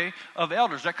by way of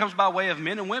elders. That comes by way of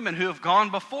men and women who have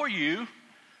gone before you,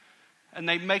 and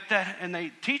they make that, and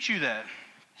they teach you that.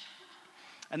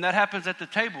 And that happens at the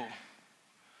table.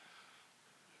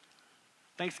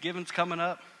 Thanksgiving's coming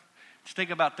up. Just think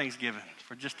about Thanksgiving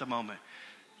for just a moment.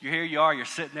 Here you are, you're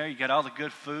sitting there, you got all the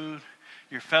good food,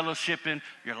 you're fellowshipping,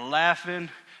 you're laughing,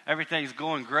 Everything's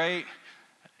going great.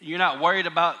 You're not worried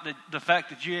about the fact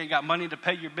that you ain't got money to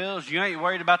pay your bills. You ain't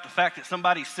worried about the fact that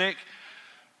somebody's sick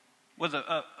with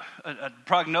a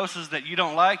prognosis that you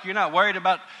don't like. You're not worried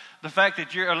about the fact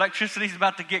that your electricity's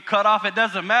about to get cut off. It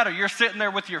doesn't matter. You're sitting there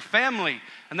with your family.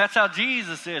 And that's how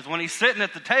Jesus is. When he's sitting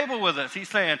at the table with us, he's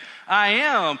saying, I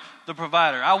am the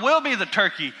provider. I will be the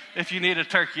turkey if you need a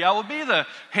turkey. I will be the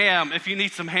ham if you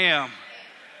need some ham.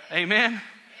 Amen?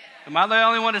 Am I the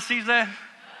only one that sees that?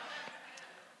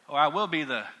 Or I will be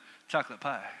the chocolate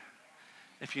pie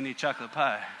if you need chocolate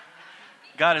pie.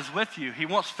 God is with you. He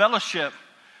wants fellowship.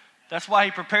 That's why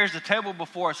he prepares the table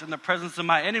before us in the presence of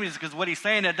my enemies, because what he's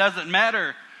saying, it doesn't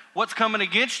matter what's coming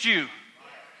against you.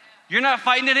 You're not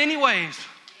fighting it anyways.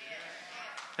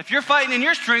 If you're fighting in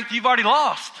your strength, you've already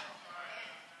lost.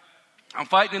 I'm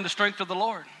fighting in the strength of the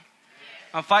Lord.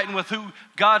 I'm fighting with who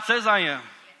God says I am.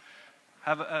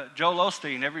 I have Joel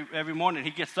Osteen, every morning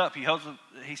he gets up,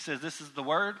 he says, this is the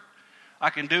word. I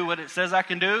can do what it says I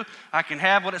can do. I can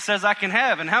have what it says I can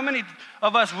have. And how many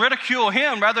of us ridicule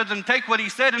him rather than take what he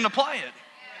said and apply it?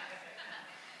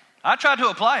 I try to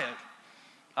apply it.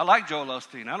 I like Joel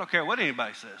Osteen. I don't care what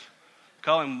anybody says.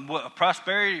 Call him a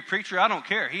prosperity preacher, I don't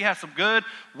care. He has some good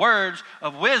words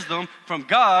of wisdom from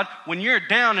God. When you're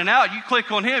down and out, you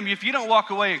click on him. If you don't walk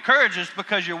away encouraged, it's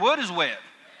because your wood is wet.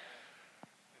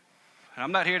 And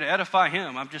I'm not here to edify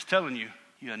him. I'm just telling you,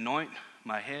 you anoint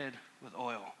my head with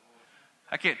oil.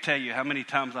 I can't tell you how many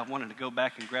times I've wanted to go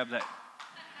back and grab that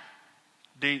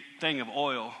deep thing of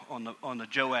oil on the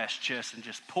Joash chest and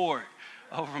just pour it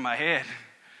over my head.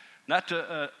 Not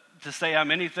to say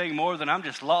I'm anything more than I'm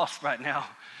just lost right now.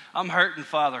 I'm hurting,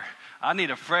 Father. I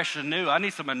need a fresh and new. I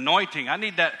need some anointing. I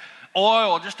need that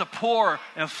oil just to pour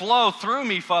and flow through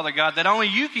me, Father God, that only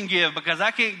you can give, because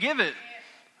I can't give it.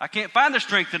 I can't find the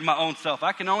strength in my own self.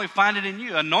 I can only find it in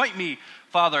you. Anoint me,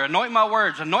 Father. Anoint my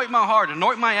words. Anoint my heart.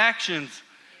 Anoint my actions.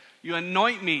 You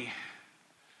anoint me.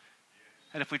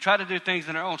 And if we try to do things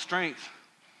in our own strength,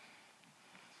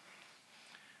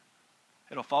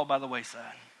 it'll fall by the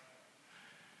wayside.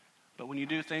 But when you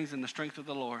do things in the strength of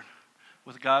the Lord,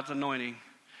 with God's anointing,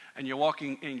 and you're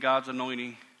walking in God's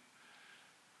anointing,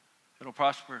 it'll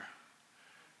prosper.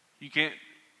 You can't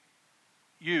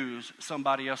use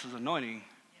somebody else's anointing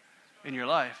in your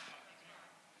life.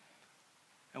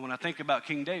 And when I think about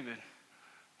King David,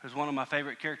 who's one of my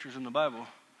favorite characters in the Bible,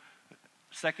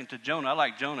 second to Jonah. I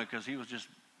like Jonah because he was just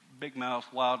big mouth,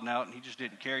 wild and out, and he just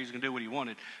didn't care. He was going to do what he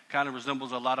wanted. Kind of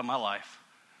resembles a lot of my life.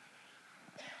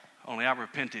 Only I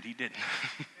repented, he didn't.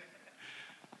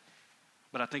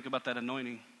 But I think about that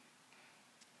anointing.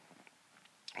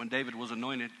 When David was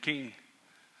anointed king,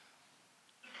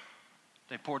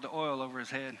 they poured the oil over his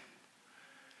head.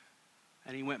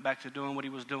 And he went back to doing what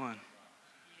he was doing,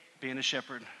 being a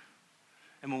shepherd.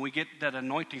 And when we get that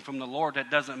anointing from the Lord, that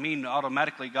doesn't mean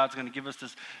automatically God's going to give us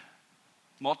this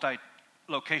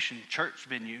multi-location church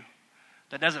venue.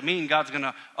 That doesn't mean God's going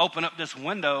to open up this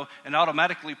window and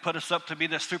automatically put us up to be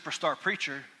this superstar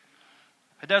preacher.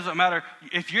 It doesn't matter.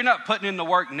 If you're not putting in the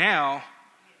work now,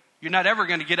 you're not ever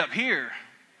going to get up here.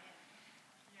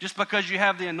 Just because you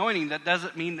have the anointing, that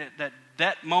doesn't mean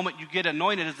that moment you get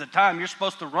anointed is the time you're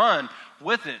supposed to run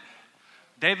with it.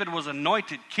 David was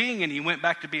anointed king and he went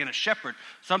back to being a shepherd.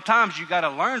 Sometimes you got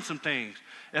to learn some things.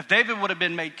 If David would have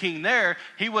been made king there,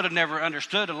 he would have never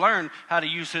understood and learned how to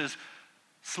use his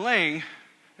sling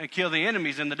and kill the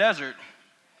enemies in the desert.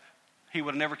 He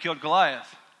would have never killed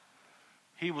Goliath.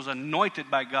 He was anointed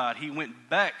by God. He went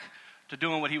back to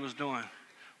doing what he was doing.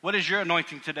 What is your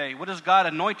anointing today? What has God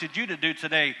anointed you to do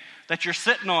today that you're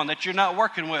sitting on, that you're not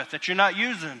working with, that you're not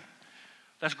using,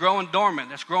 that's growing dormant,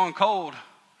 that's growing cold?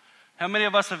 How many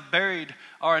of us have buried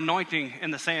our anointing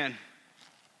in the sand?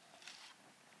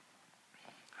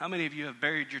 How many of you have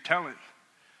buried your talent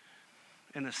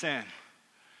in the sand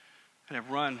and have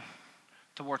run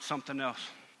towards something else?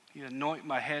 You anoint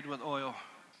my head with oil.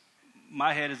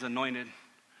 My head is anointed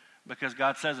because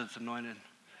God says it's anointed.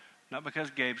 Not because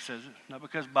Gabe says it, not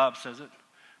because Bob says it.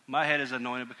 My head is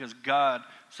anointed because God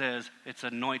says it's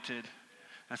anointed.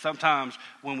 And sometimes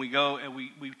when we go and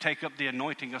we take up the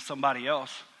anointing of somebody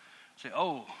else, say,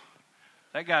 oh,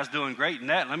 that guy's doing great in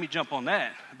that. Let me jump on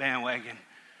that bandwagon.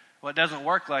 Well, it doesn't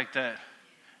work like that.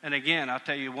 And again, I'll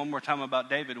tell you one more time about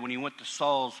David. When he went to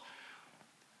Saul's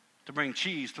to bring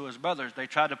cheese to his brothers, they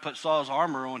tried to put Saul's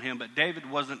armor on him, but David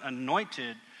wasn't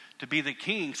anointed to be the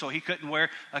king, so he couldn't wear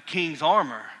a king's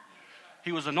armor.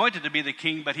 He was anointed to be the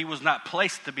king, but he was not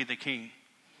placed to be the king.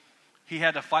 He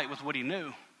had to fight with what he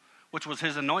knew, which was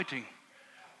his anointing,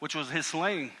 which was his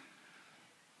sling.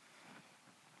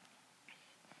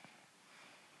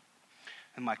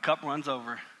 And my cup runs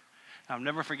over. I'll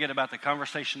never forget about the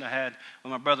conversation I had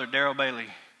with my brother Daryl Bailey.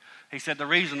 He said the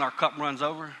reason our cup runs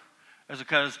over is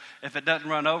because if it doesn't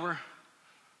run over,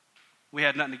 we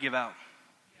had nothing to give out.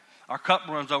 Our cup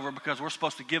runs over because we're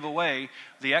supposed to give away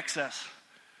the excess.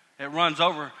 It runs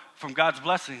over from God's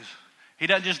blessings. He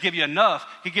doesn't just give you enough.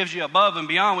 He gives you above and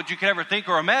beyond what you could ever think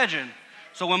or imagine.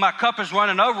 So when my cup is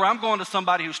running over, I'm going to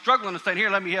somebody who's struggling and saying, here,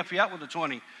 let me help you out with the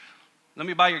 20. Let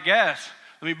me buy your gas.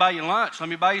 Let me buy you lunch. Let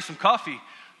me buy you some coffee.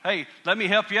 Hey, let me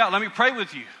help you out. Let me pray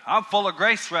with you. I'm full of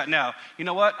grace right now. You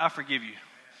know what? I forgive you.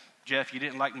 Jeff, you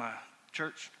didn't like my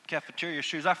church cafeteria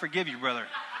shoes. I forgive you, brother.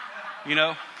 You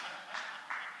know,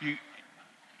 you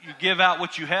give out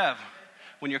what you have.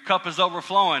 When your cup is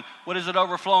overflowing, what is it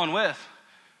overflowing with?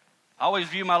 I always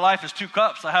view my life as two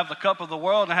cups. I have the cup of the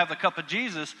world and I have the cup of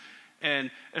Jesus. And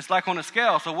it's like on a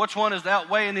scale. So which one is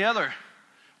outweighing the other?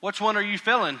 Which one are you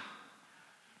filling?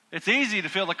 It's easy to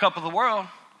fill the cup of the world.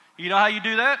 You know how you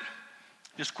do that?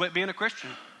 Just quit being a Christian.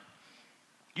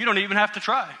 You don't even have to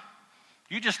try.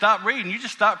 You just stop reading. You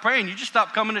just stop praying. You just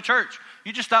stop coming to church.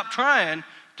 You just stop trying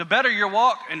to better your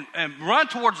walk and run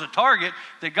towards the target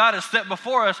that God has set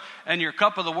before us, and your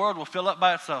cup of the world will fill up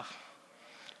by itself.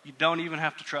 You don't even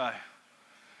have to try.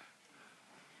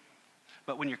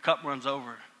 But when your cup runs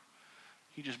over,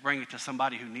 you just bring it to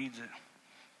somebody who needs it.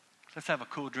 Let's have a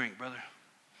cool drink, brother.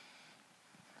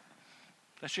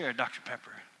 Let's share a Dr.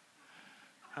 Pepper.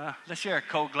 Let's share a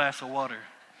cold glass of water.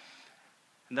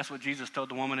 And that's what Jesus told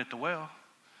the woman at the well.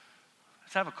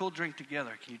 Let's have a cool drink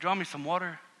together. Can you draw me some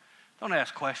water? Don't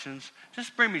ask questions.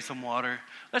 Just bring me some water.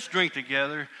 Let's drink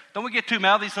together. Don't we get too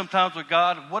mouthy sometimes with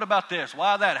God? What about this?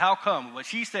 Why that? How come? What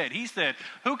she said, he said.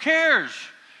 Who cares?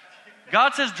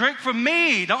 God says, drink from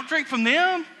me. Don't drink from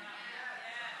them.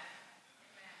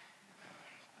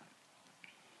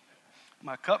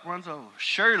 My cup runs over.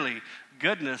 Surely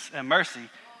goodness and mercy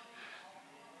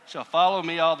shall follow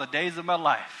me all the days of my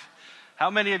life. How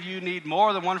many of you need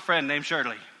more than one friend named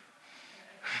Shirley?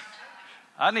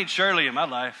 I need Shirley in my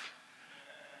life.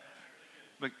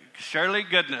 But Shirley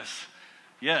Goodness.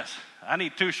 Yes, I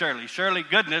need two Shirley. Shirley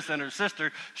Goodness and her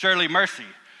sister, Shirley Mercy.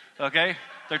 Okay?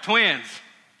 They're twins.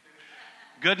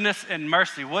 Goodness and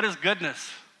mercy. What is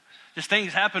goodness? Just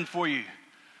things happen for you.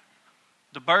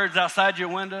 The birds outside your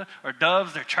window are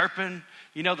doves. They're chirping.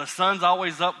 You know, the sun's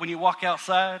always up when you walk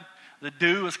outside. The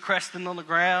dew is cresting on the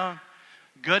ground.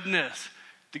 Goodness.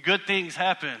 The good things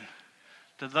happen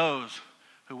to those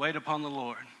who wait upon the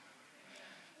Lord.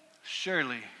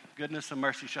 Surely goodness and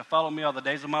mercy shall follow me all the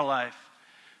days of my life.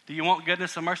 Do you want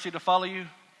goodness and mercy to follow you?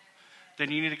 Then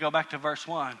you need to go back to verse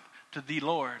 1, to the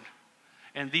Lord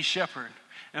and the shepherd,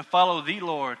 and follow the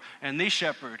Lord and the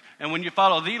shepherd. And when you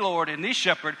follow the Lord and the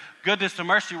shepherd, goodness and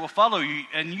mercy will follow you,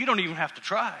 and you don't even have to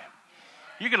try.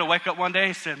 You're going to wake up one day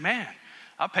and say, man,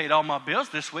 I paid all my bills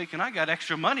this week and I got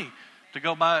extra money to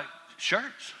go buy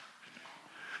shirts.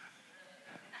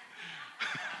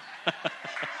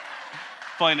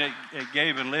 Funny at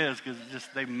Gabe and Liz, because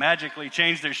just they magically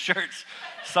change their shirts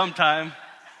sometime.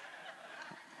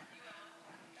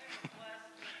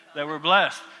 That we're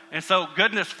blessed. And so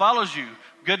goodness follows you.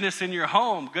 Goodness in your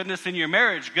home, goodness in your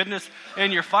marriage, goodness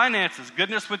in your finances,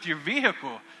 goodness with your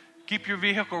vehicle. Keep your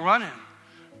vehicle running.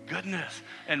 Goodness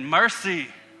and mercy.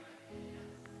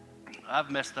 I've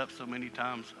messed up so many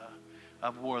times.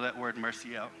 I've wore that word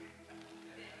mercy out.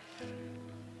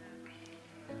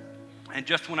 And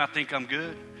just when I think I'm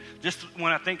good, just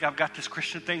when I think I've got this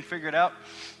Christian thing figured out,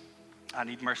 I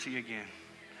need mercy again.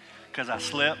 Because I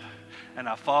slip and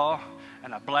I fall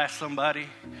and I blast somebody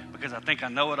because I think I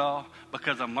know it all,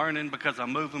 because I'm learning, because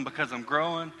I'm moving, because I'm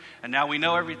growing. And now we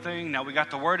know everything. Now we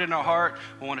got the word in our heart.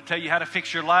 We want to tell you how to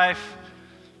fix your life.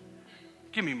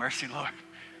 Give me mercy, Lord.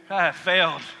 I have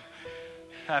failed.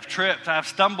 I have tripped. I have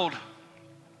stumbled.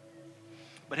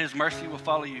 But his mercy will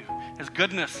follow you. His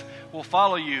goodness will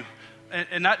follow you.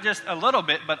 And not just a little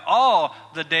bit, but all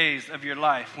the days of your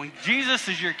life. When Jesus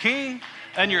is your King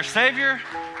and your Savior,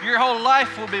 your whole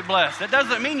life will be blessed. That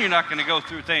doesn't mean you're not going to go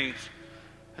through things.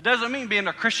 It doesn't mean being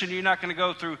a Christian you're not going to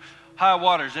go through high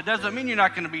waters. It doesn't mean you're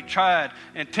not going to be tried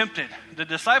and tempted. The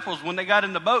disciples, when they got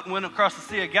in the boat and went across the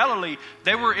Sea of Galilee,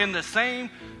 they were in the same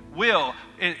will.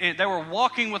 They were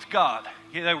walking with God.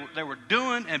 They were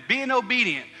doing and being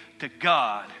obedient to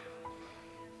God.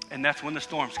 And that's when the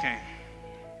storms came.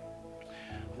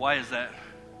 Why is that?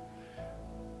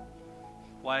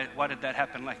 Why did that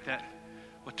happen like that?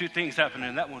 Well, two things happened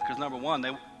in that one. Because number one,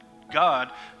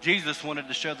 Jesus wanted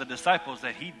to show the disciples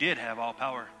that he did have all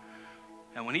power.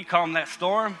 And when he calmed that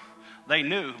storm, they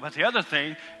knew. But the other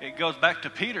thing, it goes back to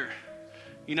Peter.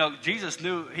 You know, Jesus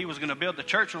knew he was going to build the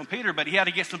church on Peter, but he had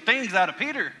to get some things out of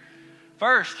Peter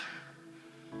first.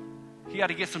 He had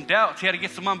to get some doubts. He had to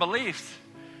get some unbeliefs.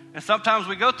 And sometimes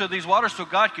we go through these waters so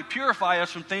God could purify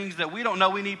us from things that we don't know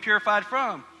we need purified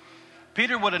from.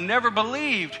 Peter would have never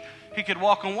believed he could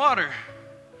walk on water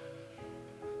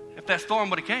if that storm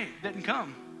didn't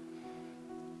come.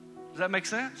 Does that make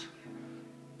sense?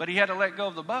 But he had to let go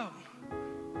of the boat.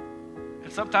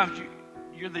 And sometimes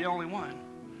you're the only one.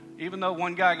 Even though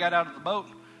one guy got out of the boat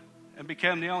and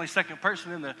became the only second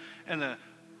person in the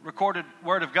recorded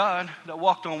word of God that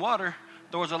walked on water,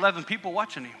 there was 11 people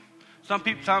watching him.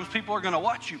 Sometimes people are going to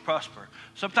watch you prosper.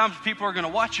 Sometimes people are going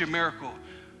to watch your miracle.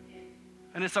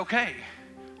 And it's okay.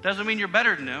 Doesn't mean you're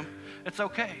better than them. It's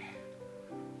okay.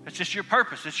 It's just your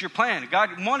purpose. It's your plan. God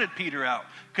wanted Peter out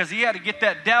because he had to get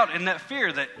that doubt and that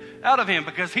fear out of him,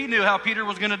 because he knew how Peter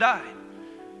was going to die.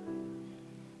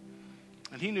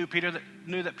 And he knew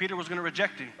that Peter was going to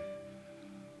reject him.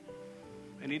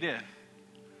 And he did.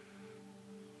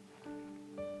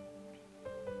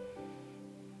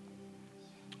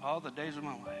 All the days of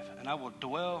my life, and I will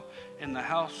dwell in the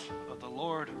house of the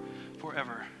Lord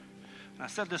forever. And I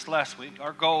said this last week.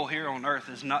 Our goal here on earth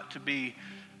is not to be,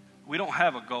 we don't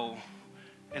have a goal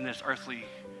in this earthly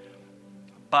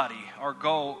body. Our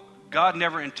goal, God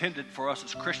never intended for us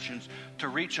as Christians to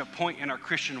reach a point in our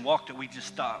Christian walk that we just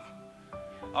stop.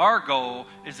 Our goal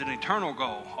is an eternal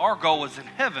goal. Our goal is in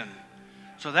heaven.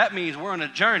 So that means we're on a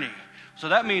journey. So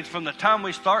that means from the time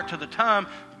we start to the time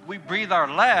we breathe our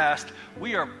last,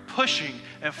 we are pushing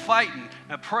and fighting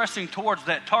and pressing towards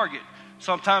that target.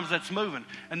 Sometimes that's moving.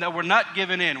 And that we're not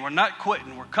giving in. We're not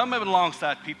quitting. We're coming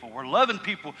alongside people. We're loving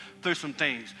people through some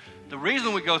things. The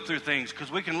reason we go through things,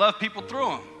 because we can love people through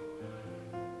them.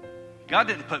 God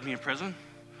didn't put me in prison.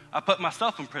 I put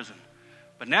myself in prison.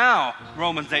 But now,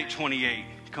 Romans 8:28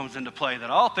 comes into play, that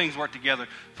all things work together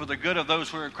for the good of those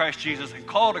who are in Christ Jesus and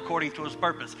called according to his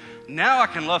purpose. Now I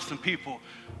can love some people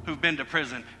who've been to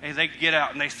prison, and they get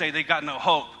out and they say they got no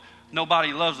hope.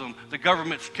 Nobody loves them. The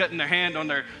government's cutting their hand on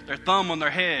their thumb on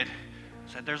their head.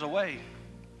 I said, there's a way.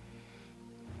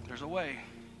 There's a way.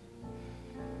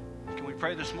 Can we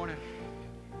pray this morning?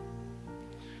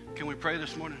 Can we pray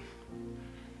this morning?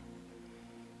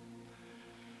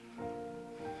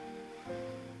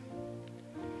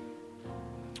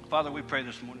 Father, we pray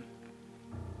this morning.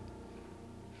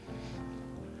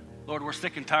 Lord, we're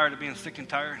sick and tired of being sick and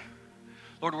tired.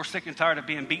 Lord, we're sick and tired of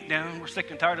being beat down. We're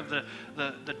sick and tired of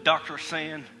the doctor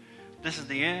saying this is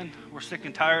the end. We're sick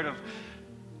and tired of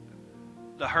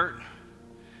the hurt.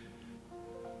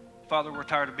 Father, we're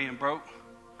tired of being broke.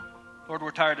 Lord,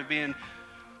 we're tired of being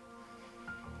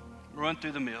run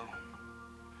through the mill.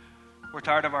 We're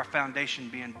tired of our foundation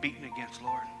being beaten against,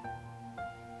 Lord.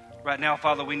 Right now,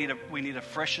 Father, we need a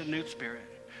fresh and renewed spirit.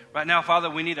 Right now, Father,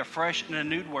 we need a fresh and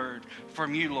renewed word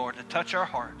from you, Lord, to touch our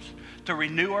hearts, to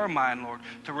renew our mind, Lord,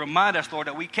 to remind us, Lord,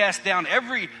 that we cast down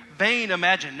every vain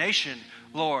imagination,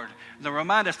 Lord, and to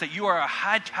remind us that you are a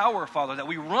high tower, Father, that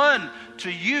we run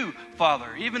to you,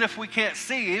 Father. Even if we can't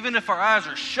see, even if our eyes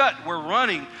are shut, we're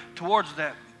running towards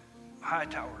that high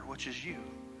tower, which is you.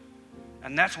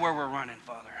 And that's where we're running,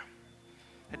 Father.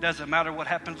 It doesn't matter what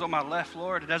happens on my left,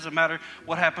 Lord. It doesn't matter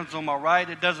what happens on my right.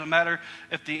 It doesn't matter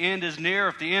if the end is near,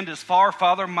 if the end is far,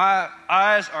 Father. My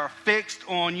eyes are fixed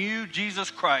on you, Jesus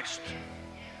Christ.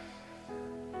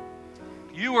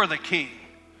 You are the King.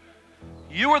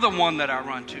 You are the one that I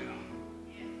run to.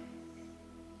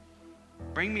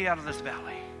 Bring me out of this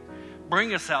valley.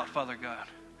 Bring us out, Father God.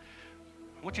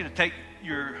 I want you to take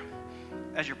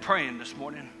as you're praying this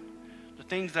morning, the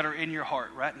things that are in your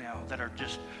heart right now that are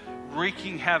just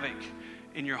wreaking havoc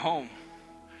in your home,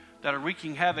 that are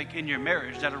wreaking havoc in your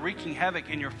marriage, that are wreaking havoc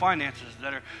in your finances,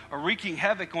 that are wreaking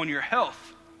havoc on your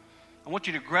health. I want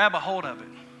you to grab a hold of it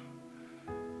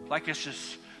like it's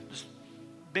just this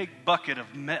big bucket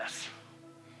of mess.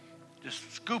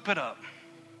 Just scoop it up.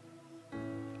 And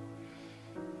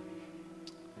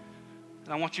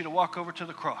I want you to walk over to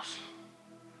the cross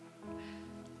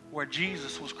where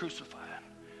Jesus was crucified,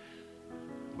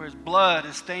 where his blood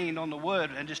is stained on the wood,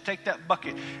 and just take that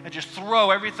bucket and just throw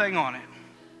everything on it.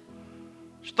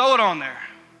 Just throw it on there.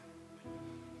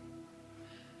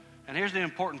 And here's the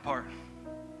important part.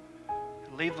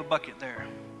 Leave the bucket there.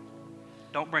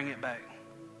 Don't bring it back.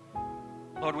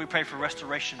 Lord, we pray for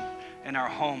restoration in our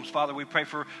homes. Father, we pray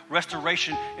for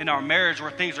restoration in our marriage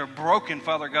where things are broken,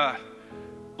 Father God.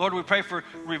 Lord, we pray for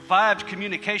revived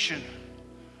communication.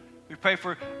 We pray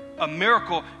for a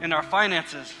miracle in our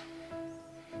finances.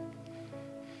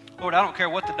 Lord, I don't care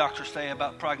what the doctors say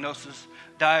about prognosis,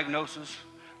 diagnosis.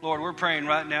 Lord, we're praying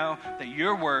right now that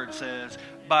your word says,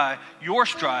 by your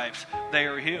stripes, they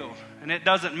are healed. And it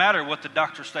doesn't matter what the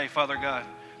doctors say, Father God.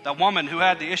 The woman who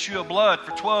had the issue of blood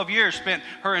for 12 years spent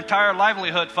her entire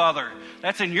livelihood, Father.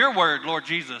 That's in your word, Lord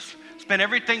Jesus. Spent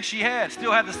everything she had,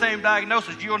 still had the same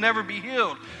diagnosis. You'll never be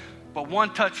healed. But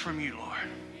one touch from you, Lord.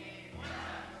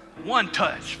 One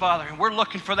touch, Father. And we're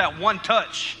looking for that one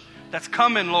touch that's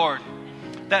coming, Lord.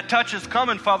 That touch is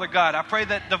coming, Father God. I pray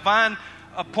that divine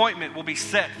appointment will be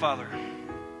set, Father.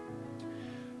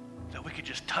 That we could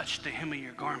just touch the hem of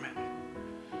your garment.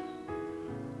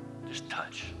 Just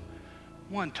touch.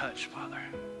 One touch, Father.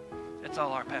 That's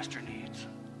all our pastor needs.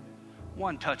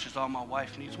 One touch is all my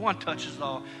wife needs. One touch is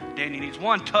all Danny needs.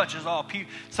 One touch is all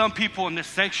some people in this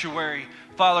sanctuary,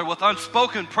 Father, with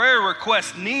unspoken prayer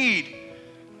requests need.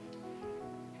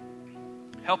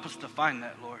 Help us to find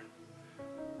that, Lord.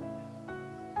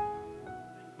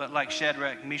 But like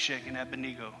Shadrach, Meshach, and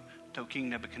Abednego told King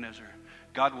Nebuchadnezzar,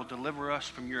 God will deliver us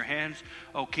from your hands,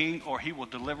 O King, or he will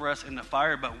deliver us in the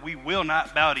fire, but we will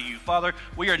not bow to you. Father,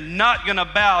 we are not going to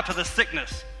bow to the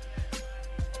sickness.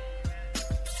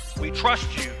 We trust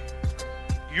you.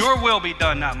 Your will be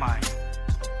done, not mine.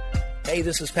 Hey,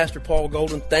 this is Pastor Paul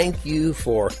Golden. Thank you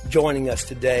for joining us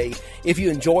today. If you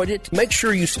enjoyed it, make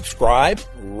sure you subscribe,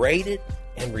 rate it,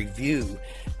 and review.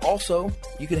 Also,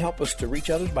 you can help us to reach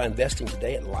others by investing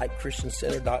today at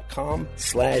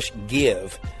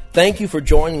lightchristiancenter.com/give. Thank you for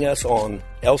joining us on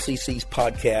LCC's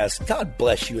podcast. God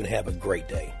bless you and have a great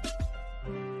day.